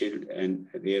 windshield and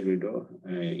rear window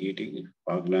heating,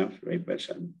 fog lamps, wipers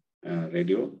and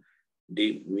radio.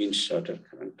 D mean starter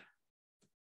current.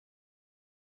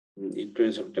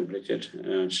 Influence of temperature,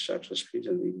 starter speed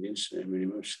and the engine's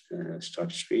minimum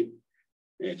start speed.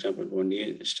 Example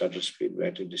 1A starter speed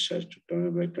battery discharge to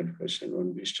by 20%,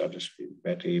 1B starter speed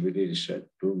battery ability discharge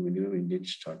to minimum engine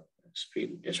start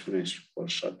speed exponential for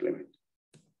start limit.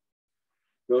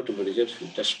 low temperature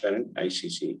test current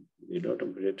ICC. The low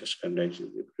temperature test current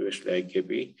ICC, previously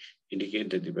IKP, indicate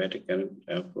that the battery current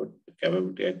output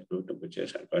capability at low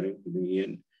temperatures according to the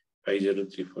EN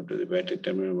 5034 to the battery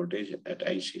terminal voltage at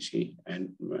ICC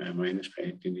and minus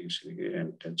 518 degrees centigrade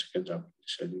and 10 seconds after the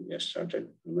surgery has started.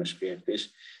 Must be at least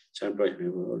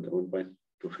 7.5 volt,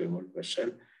 1.25 volt per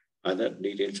cell. Other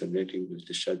details relating to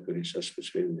discharge periods are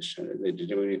specified in the standard. The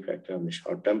determining factor of the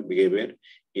short-term behavior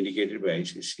indicated by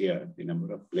ICC are the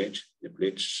number of plates, the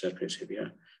plate surface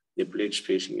area, the plate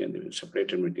spacing, and the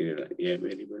separator material. A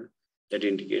variable that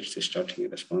indicates the starting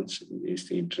response is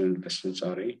the internal resistance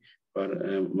RA for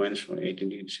minus 18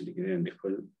 degrees centigrade and the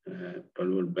full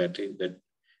 12 volt battery that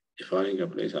the following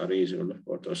applies. RA is equal to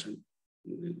 4000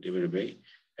 divided by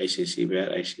ICC, where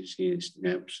ICC is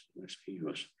NAPS must be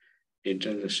used. The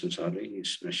internal resistance RA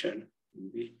is measured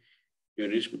in the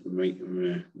units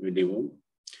minimum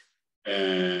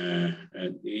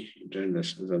at the internal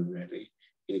resistance of the battery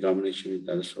in combination with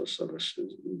other source of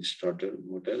resistance in the starter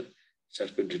motor.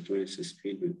 Circuit determines the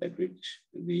speed at which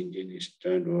the engine is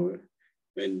turned over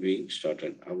when being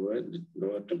started. However, the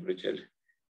lower temperature,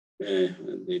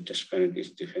 the test current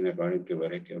is defined according to a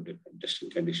variety of different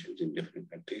testing conditions in different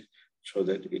countries, so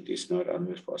that it is not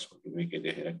always possible to make a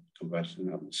direct comparison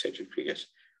of the stated figures.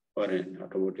 For an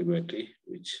automotive battery,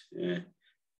 which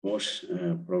most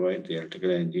provide the electrical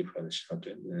energy for the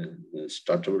starter, the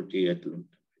startability at low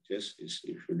temperatures is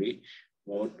usually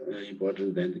more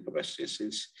important than the capacity,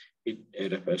 since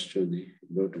it refers to the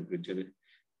low temperature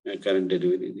current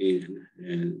delivery.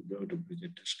 The low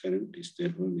temperature test current is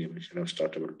therefore the measure of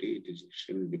startability. It is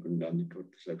extremely dependent on the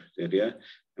total surface area,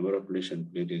 number of plates and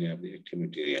plate area of the active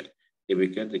material. The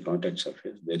bigger the contact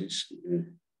surface there is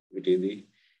between the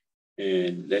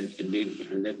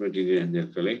that material and the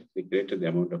electrolyte, the greater the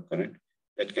amount of current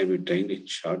that can be drained in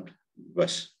short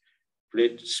bursts.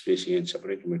 Plate spacing and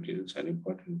separator materials are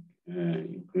important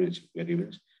influencing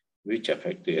variables which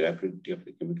affect the rapidity of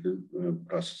the chemical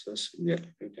processes in the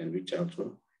electrolyte and which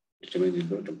also determine the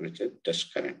low temperature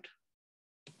test current.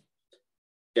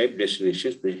 Type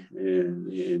designations, the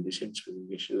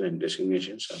specifications and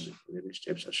designations of the various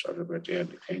types of starter battery are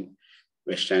defined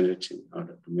by standards in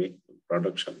order to make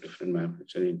products of different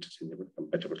manufacturing interchangeable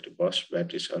compatibility. Bosch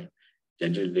batteries are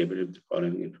generally labeled with the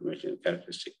following information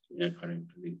characteristic according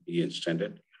to the EN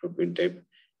standard, European type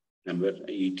number,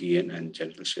 ETN, and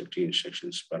general safety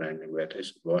instructions for handling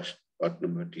batteries. Bosch part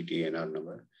number, TTNR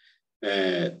number,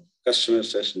 customer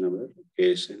session number,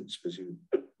 KSN specific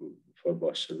for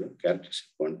Bosch server, characteristic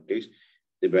quantities.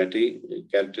 The battery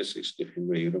characteristics defined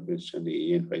by European standard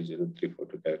EN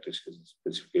 50342 characteristics,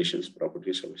 specifications,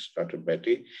 properties of a starter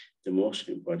battery. The most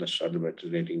important starter battery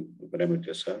rating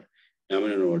parameters are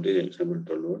nominal voltage, example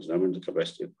 12 volts, nominal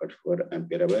capacity of 44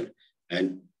 ampere hour,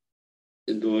 and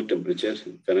low temperature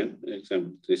current,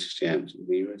 example 360 amps. In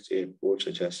the USA, ports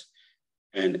such as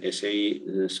an SAE,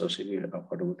 the Society of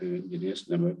Automotive Engineers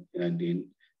number, and in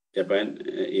Japan,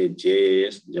 a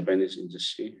JAS, Japanese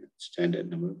Industry Standard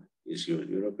number is used.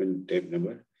 European type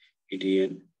number,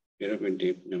 ETN, European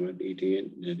type number,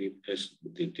 ETN, replaced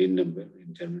the TIN number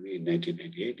in Germany in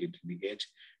 1998. It indicates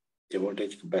the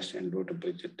voltage, capacity, and low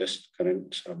temperature test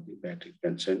currents of the battery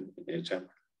concerned.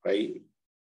 Example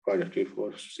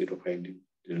 54405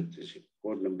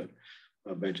 code number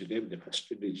of battery type. The first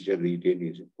digital ETN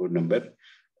is a code number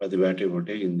for the battery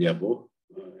voltage in the above.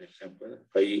 Example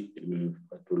 5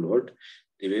 12 volt.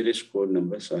 The various code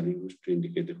numbers are used to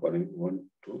indicate the following: 1,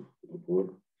 2,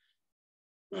 4,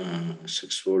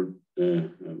 6 volt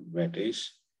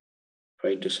batteries,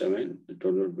 5 to 7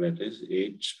 12 volt batteries,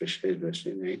 8 specialized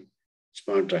batteries, 9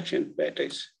 smart traction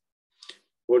batteries.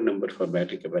 Code number for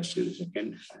battery capacity is the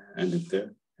second and the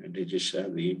third digits are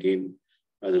the 18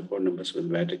 are the code numbers for the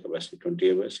battery capacity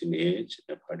 20 hours in AH,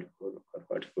 44 or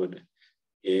 44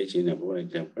 AH in above.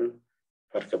 Example,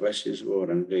 for capacities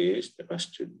over 100 AH, the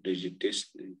first digit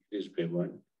is increased by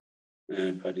 1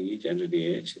 for each 100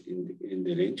 AH in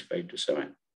the range 5 to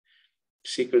 7.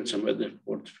 Sequence number, the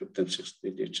 4th, 5th, and 6th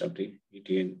digits of the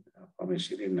ETN from a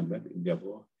serial number in the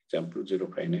above. Example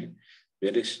 059.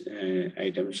 Various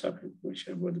items of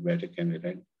information about the battery can be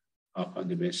read off on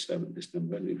the basis of this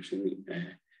number using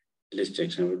list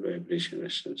example by vibration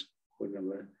resistance. Code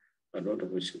number for load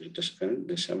of which test current,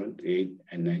 the 7th, 8th,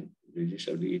 and 9th digits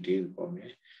of the ETN form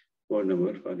a code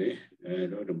number for the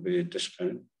load of test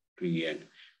current to EN.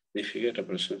 The figure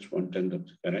represents 1/10 of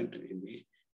the current in the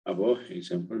above.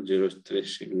 Example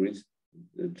 036 means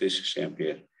 360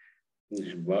 ampere.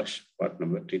 Bosch part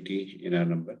number, TTNR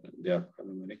number, they are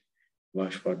numeric.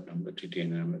 Bosch part number,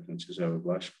 TTNR number consists of a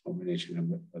Bosch combination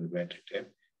number for the battery type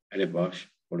and a Bosch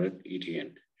coded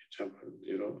ETN. Example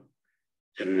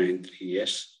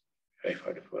 093S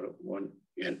 544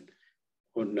 1N.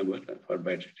 Code number for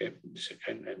battery type, the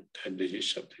second and third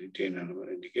digits of the retainer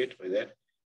number indicate whether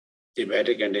the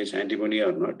battery contains antimony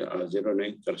or not.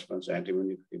 09 corresponds to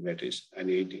antimony-free batteries and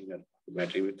 18 are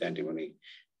battery with antimony.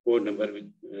 Code number with,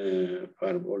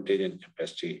 for voltage and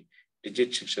capacity.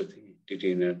 Digit 6 of the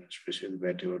retainer specify the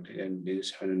battery voltage, and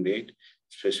digits 7 and 8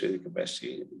 specify the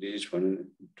capacity. Digits 1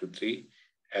 to 3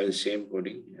 have the same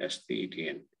coding as the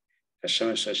ETN.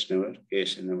 Customer search number,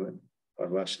 KSN number. For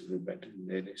washable battery,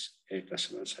 there is a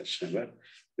customer search number,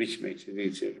 which makes it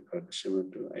easier for customer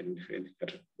to identify the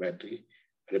correct battery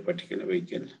for a particular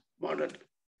vehicle model.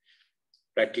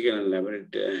 Practical and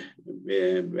laboratory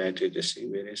battery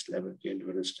testing, various laboratory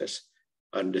endurance tests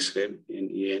are described in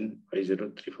EN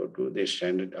 50342. Their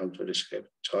standard also describe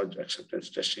charge acceptance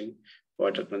testing,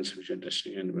 water consumption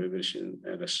testing, and vibration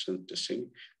resistance testing.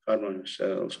 Car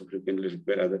manufacturers also frequently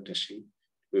require other testing.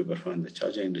 We perform the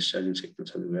charging and discharging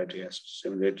cycles of the battery as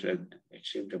simulated at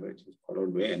extreme temperatures,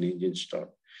 followed by an engine start.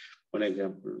 One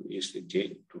example is the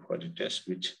J240 test,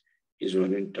 which is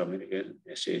run in American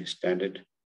SAE standard.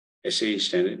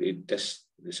 It tests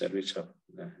the service of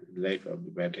the life of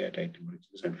the battery at high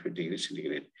temperatures and 50 degrees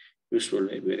centigrade.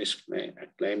 Usually, various climate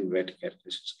battery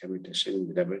characteristics can be tested in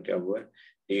the laboratory. However,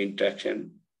 the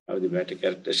interaction of the battery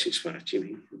characteristics for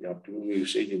achieving the optimum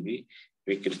usage in the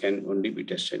vehicle can only be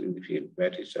tested in the field.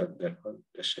 Batteries are therefore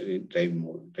tested in driving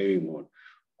mode.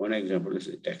 One example is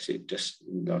the taxi test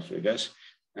in Las Vegas.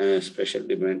 Special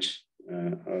demands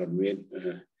are made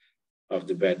of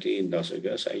the battery in Las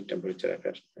Vegas. High temperature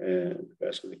occurs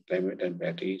because of the climate, and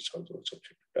battery is also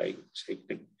subject to high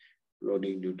cyclic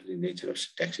loading due to the nature of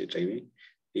taxi driving.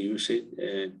 The usage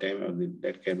time of the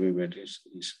lead-cadmium batteries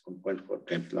is 1.4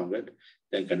 times longer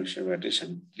than conventional batteries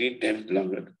and 3 times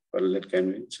longer for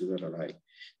lead-cadmium silver alloy.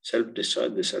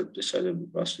 Self-discharge, the self-discharge of the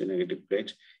positive negative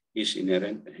plates is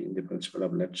inherent in the principle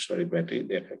of lead storage battery.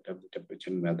 The effect of the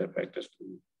temperature and other factors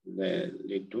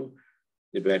lead to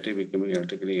the battery becoming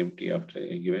electrically empty after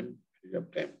a given period of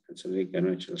time. Considering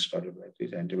conventional storage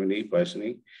batteries, antimony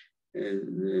poisoning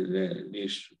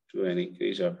leads to an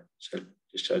increase of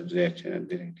self-discharge reaction at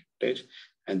the negative plates,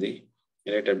 and the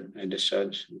rate of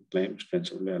discharge climbs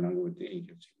considerably along with the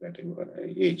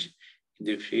battery age. In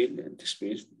the field, this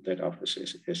means that after a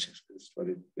successful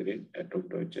storage period at room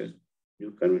temperature,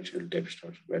 new conventional type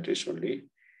storage batteries only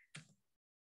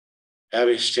have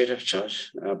a state of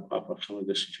charge of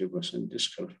approximately 60%.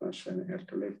 This corresponds to an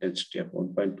electrolyte density of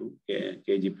 1.2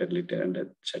 kg per liter.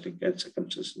 Under certain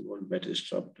circumstances, all batteries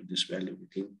drop to this value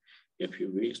within a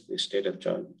few weeks. The state of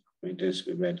charge maintains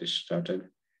the battery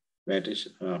starter. Batteries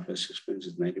after 6 months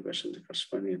is 90%. The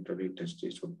corresponding electrolyte density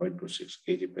is 1.26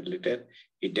 kg per liter.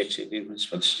 It takes 18 months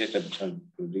for the state of charge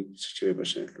to reach 65%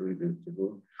 electrolyte density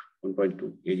to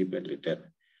 1.2 kg per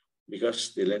liter.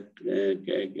 Because the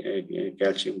lead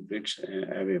calcium grids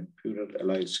have a purer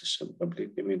alloy system,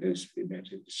 completely maintenance-free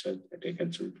battery discharge at a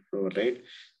considerable flow rate,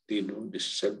 the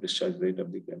self-discharge rate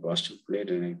of the positive plate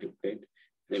and negative plate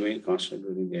remain constant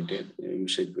during the entire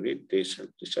usage period. The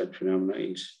self-discharge phenomena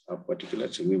is of particular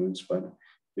significance for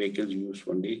vehicles used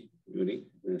only during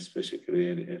the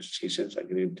specific seasons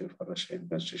agreed for a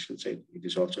construction site. It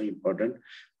is also important,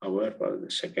 however, for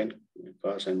the second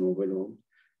cars and mobile homes,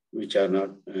 which are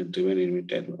not driven in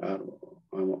winter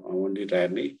or only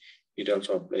rarely. It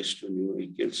also applies to new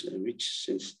vehicles, which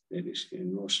since there is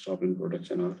no stop in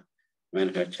production or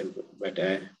manufacture, but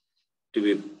to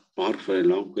be parked for a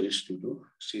long period due to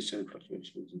seasonal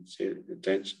fluctuations in sales, the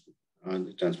trends on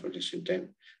the transportation time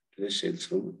to the sales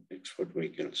from export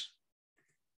vehicles.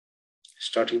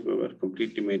 Starting power,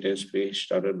 completely maintenance-free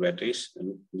starter batteries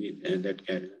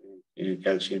that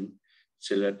calcium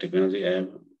silver technology have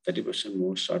 30%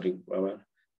 more starting power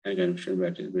and conventional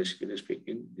batteries. Basically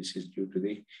speaking, this is due to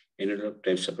the envelope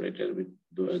type separator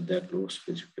with that low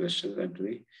specific resistance and to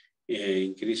the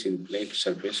increase in plate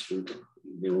surface due to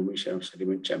the omission of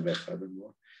sediment chamber.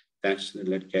 Furthermore, thanks to the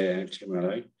lead calcium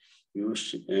alloy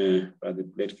used for the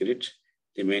plate grids,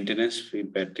 the maintenance-free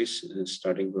batteries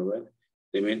starting power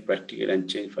remain practically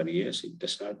unchanged for years. It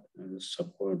does not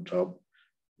support drop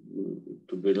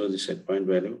to below the set point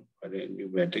value for the new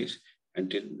batteries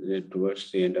until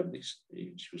towards the end of this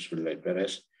useful life,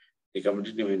 whereas the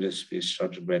completely maintenance-free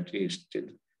starter battery is still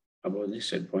above the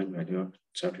set point value of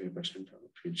 70% of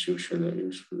its useful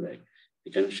life.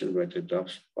 The conventional battery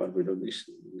drops far below this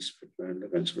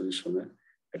considerably sooner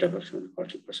at approximately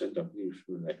 40% of the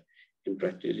useful life. In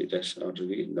practice, it has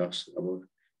already lost about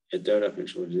a third of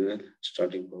its original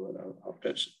starting power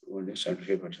after only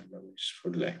 75% of its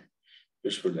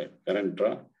useful life. Current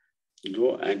draw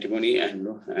Low antimony and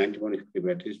low antimony-free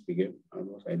batteries became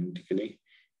almost identically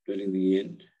during the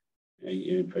end.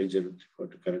 5034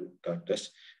 current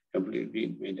test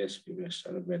completely maintenance previous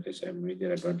batteries have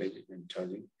major advantage when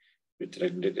charging with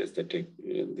regulators that take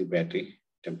the battery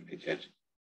temperature.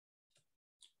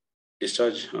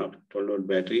 Discharge of 12-volt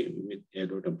battery with a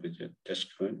low temperature test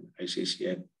current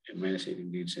ICC at minus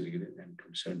 18 degrees centigrade and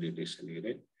 27 degrees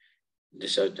centigrade.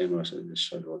 Discharge time versus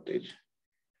discharge voltage.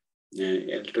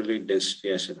 Electrolyte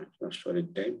density as a function of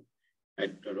storage time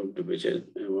at room temperature.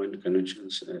 One conventional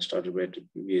starter battery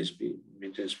PVSB,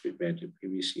 maintenance free battery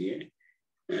PVCA.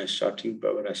 Starting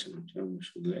power as a function of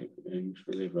useful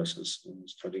life versus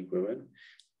starting power.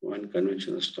 One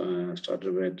conventional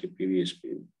starter battery PVSB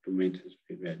to maintenance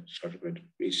free battery starter battery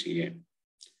PCA.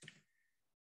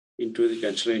 Into the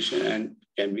consideration and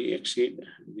can be exceed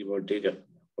the voltage of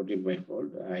 14 by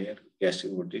volt higher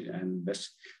gassing voltage and thus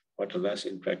water loss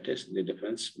in practice. The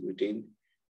difference between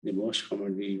the most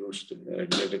commonly used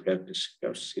regulator characteristic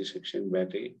of C-section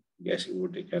battery gassing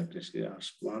voltage characteristics are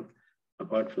small.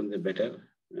 Apart from the better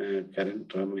current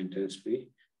term maintenance free,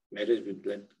 batteries with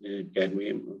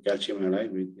calcium alloy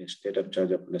with a state of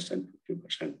charge of less than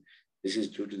 50%. This is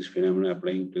due to this phenomenon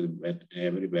applying to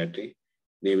every battery,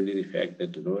 namely the fact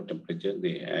that the lower temperature,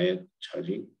 the higher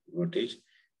charging voltage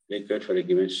required for a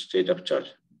given state of charge.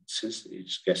 Since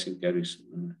its gassing carries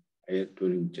higher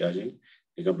during charging,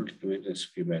 the complete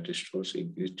maintenance-free battery stores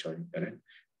increased charging current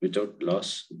without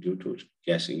loss due to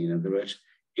gassing. In other words,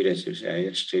 it achieves a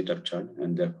higher state of charge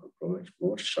and therefore provides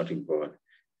more starting power.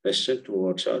 Resistant to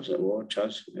overcharge,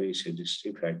 overcharge is a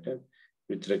distinct factor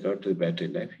with regard to the battery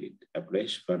life. It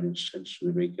applies, for instance, to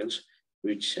the vehicles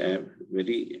which have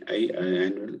very high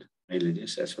annual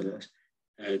mileages as well as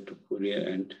to courier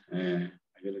and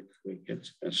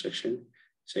vehicles, construction,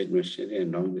 site machinery,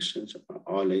 and long distance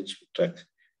all age trucks.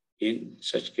 In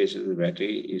such cases, the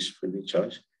battery is fully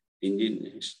charged. The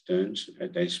engine turns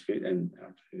at high speed and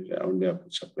only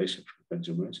supplies it to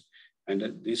consumers.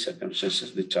 Under these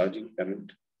circumstances, the charging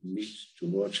current leads to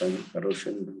overcharging,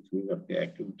 corrosion, weakening of the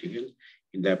active material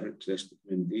in the apparatus.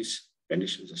 When these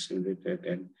conditions are simulated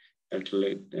and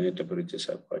electrolyte temperatures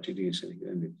of 40 degrees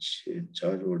centigrade and the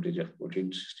charge voltage of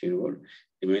 14 to 16 volt,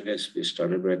 the maintenance-free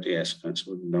starter battery has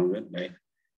considerably longer life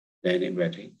than a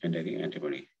battery containing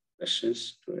antimony.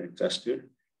 Resistance to exhaustive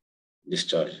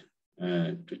discharge.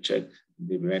 To check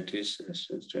the battery's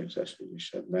resistance to exhaustive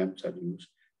discharge, lamps are used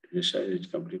to discharge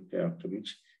it completely, after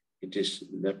which it is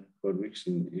left for weeks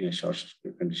in a short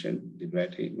circuit condition. The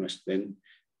battery must then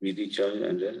be recharged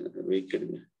under the vehicle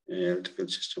electrical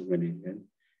system condition.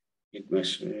 It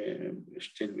must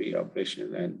still be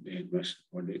operational and it must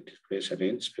only display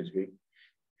certain specific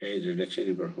reduction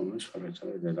in performance. For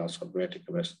example, the loss of battery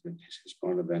capacity is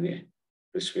smaller than a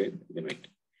prescribed limit.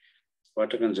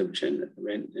 Water consumption,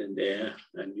 when they are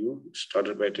new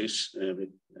starter batteries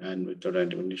without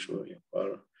antimony show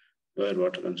or lower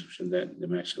water consumption than the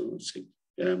maximum 6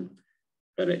 gram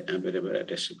per ampere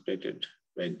at a stipulated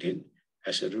by 10.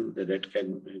 As a rule, the red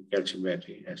calcium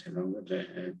battery has a longer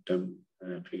term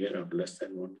figure of less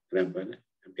than 1 gram per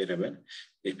ampere.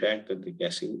 The fact that the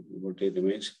gassing voltage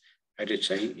remains at its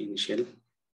high initial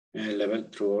level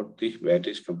throughout the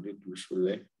battery's complete useful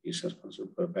life is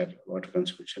responsible for water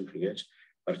consumption figures.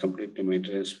 For completely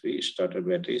maintenance-free starter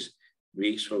batteries,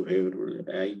 weeks of favorable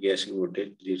high gassing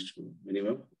voltage leads to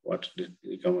minimum water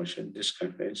conversion. This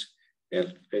confines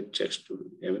the checks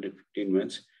to every 15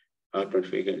 months or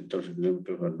 25,000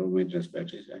 kilometers for low maintenance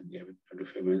batteries and every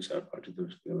 25 months or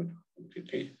 40,000 kilometers for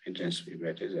completely maintenance-free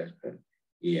batteries as per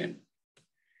EN.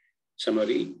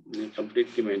 Summary: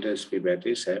 completely maintenance-free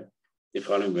batteries have the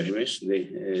following benefits.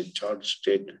 The charge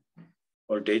state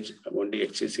voltage only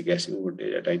exceeds the gassing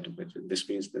voltage at high temperature. This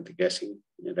means that the gassing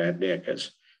rarely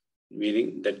occurs,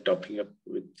 meaning that topping up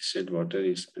with distilled water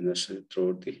is unnecessary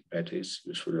throughout the battery's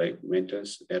useful life.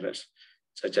 Maintenance errors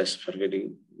such as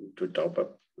forgetting to top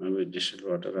up with distilled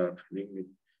water or filling with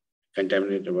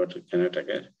contaminated water cannot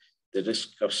occur. The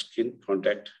risk of skin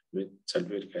contact with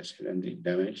sulfuric acid and the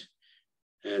damage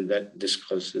that this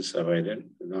causes avoided.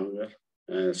 Longer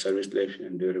service life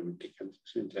and durability,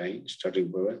 consistent high starting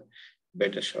power,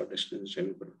 better short distance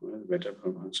driving performance, better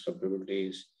performance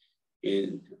capabilities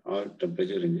in all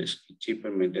temperature ranges,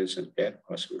 cheaper maintenance and care,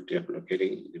 possibility of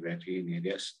locating the battery in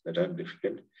areas that are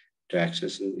difficult to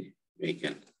access in the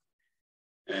vehicle.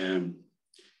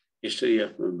 History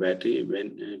of battery.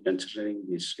 When considering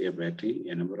the history of battery,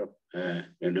 a number of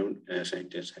renowned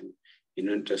scientists and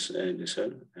inventors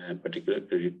deserve particular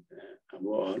credit. Above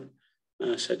all,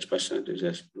 such personalities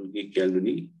as Luigi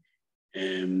Galvani,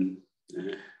 and,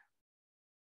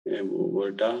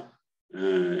 Volta,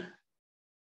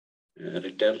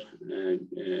 Ritter,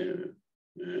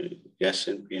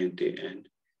 Gaston, PNT,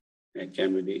 and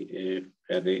Camille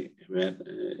Ferre were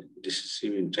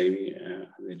decisive in driving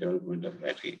the development of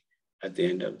battery. At the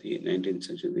end of the 19th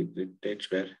century, the grid-edge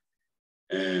were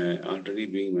already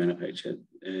being manufactured.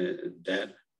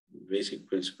 Their basic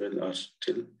principles are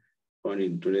still found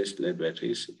in today's lead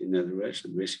batteries. In other words,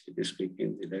 basically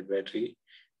speaking, the lead battery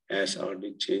has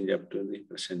already changed up to the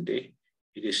present day.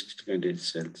 It is contained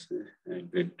cells,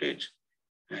 grid-edge,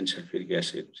 and sulfuric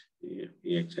acid. If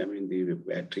we examine the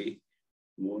battery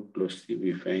more closely,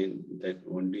 we find that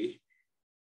only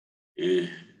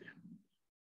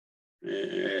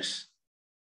as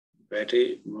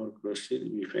battery more closely,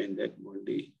 we find that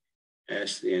only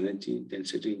as the energy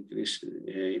density increased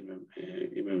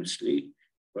immensely,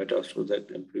 but also that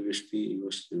previously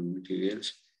used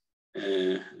materials,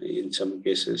 in some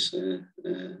cases,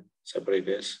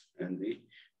 separators and the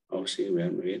housing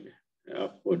were made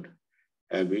of wood,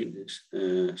 have been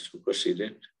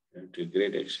superseded to a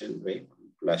great extent by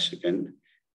plastic and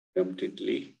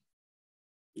completely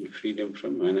freedom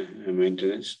from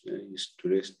maintenance is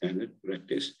today's standard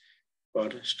practice for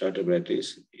starter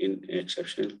batteries. In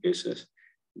exceptional cases,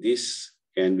 this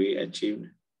can be achieved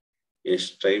a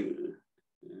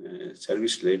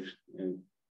service life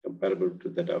comparable to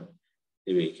that of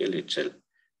the vehicle itself.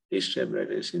 These type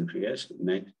batteries in figures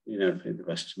 1905, the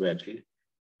first battery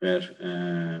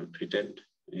were fitted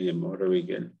in a motor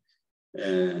vehicle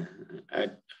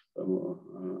at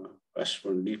first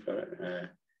only for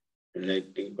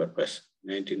lighting purpose.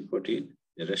 1914,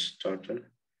 the first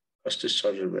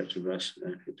starter battery was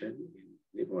fitted in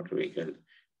the motor vehicle.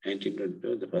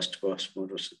 1922, the first Bosch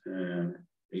motor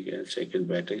vehicle cycle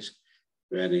batteries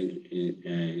were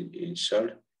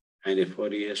installed, and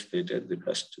 4 years later, the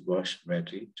first Bosch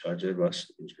battery charger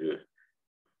was introduced.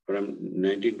 From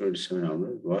 1927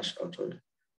 onward, Bosch also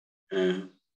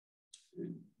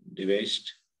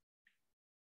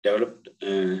developed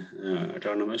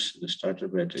autonomous starter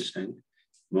batteries, and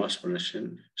mass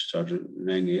production started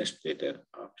 9 years later.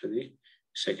 After the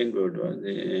Second World War,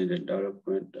 the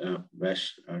development of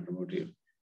Bosch Automotive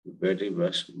battery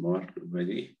was marked by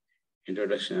the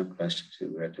introduction of plastics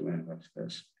in battery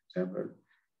manufacturers. Example,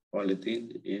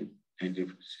 polythene in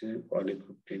 1957,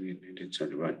 polypropylene in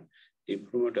 1971. The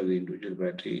improvement of the individual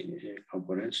battery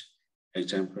components.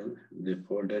 Example, the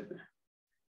folded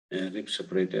rib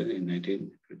separator in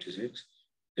 1956,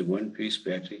 the one-piece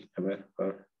battery cover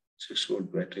for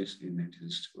 6-volt batteries in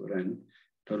 1964, and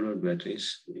 12-volt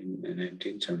batteries in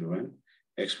 1971,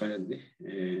 expanded the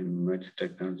battery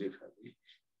technology for the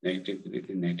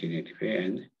 1985,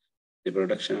 and the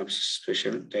production of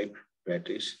special type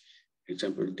batteries.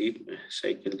 Example, deep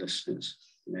cycle resistance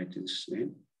in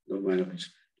 1969, low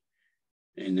manufacturing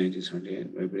in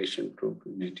 1978, vibration proof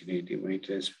in 1980,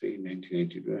 maintenance free in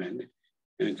 1982,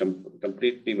 and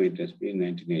completely maintenance free in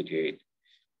 1988.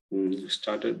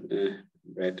 Started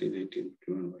battery in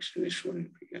 1951 was shown in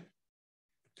figure.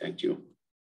 Thank you.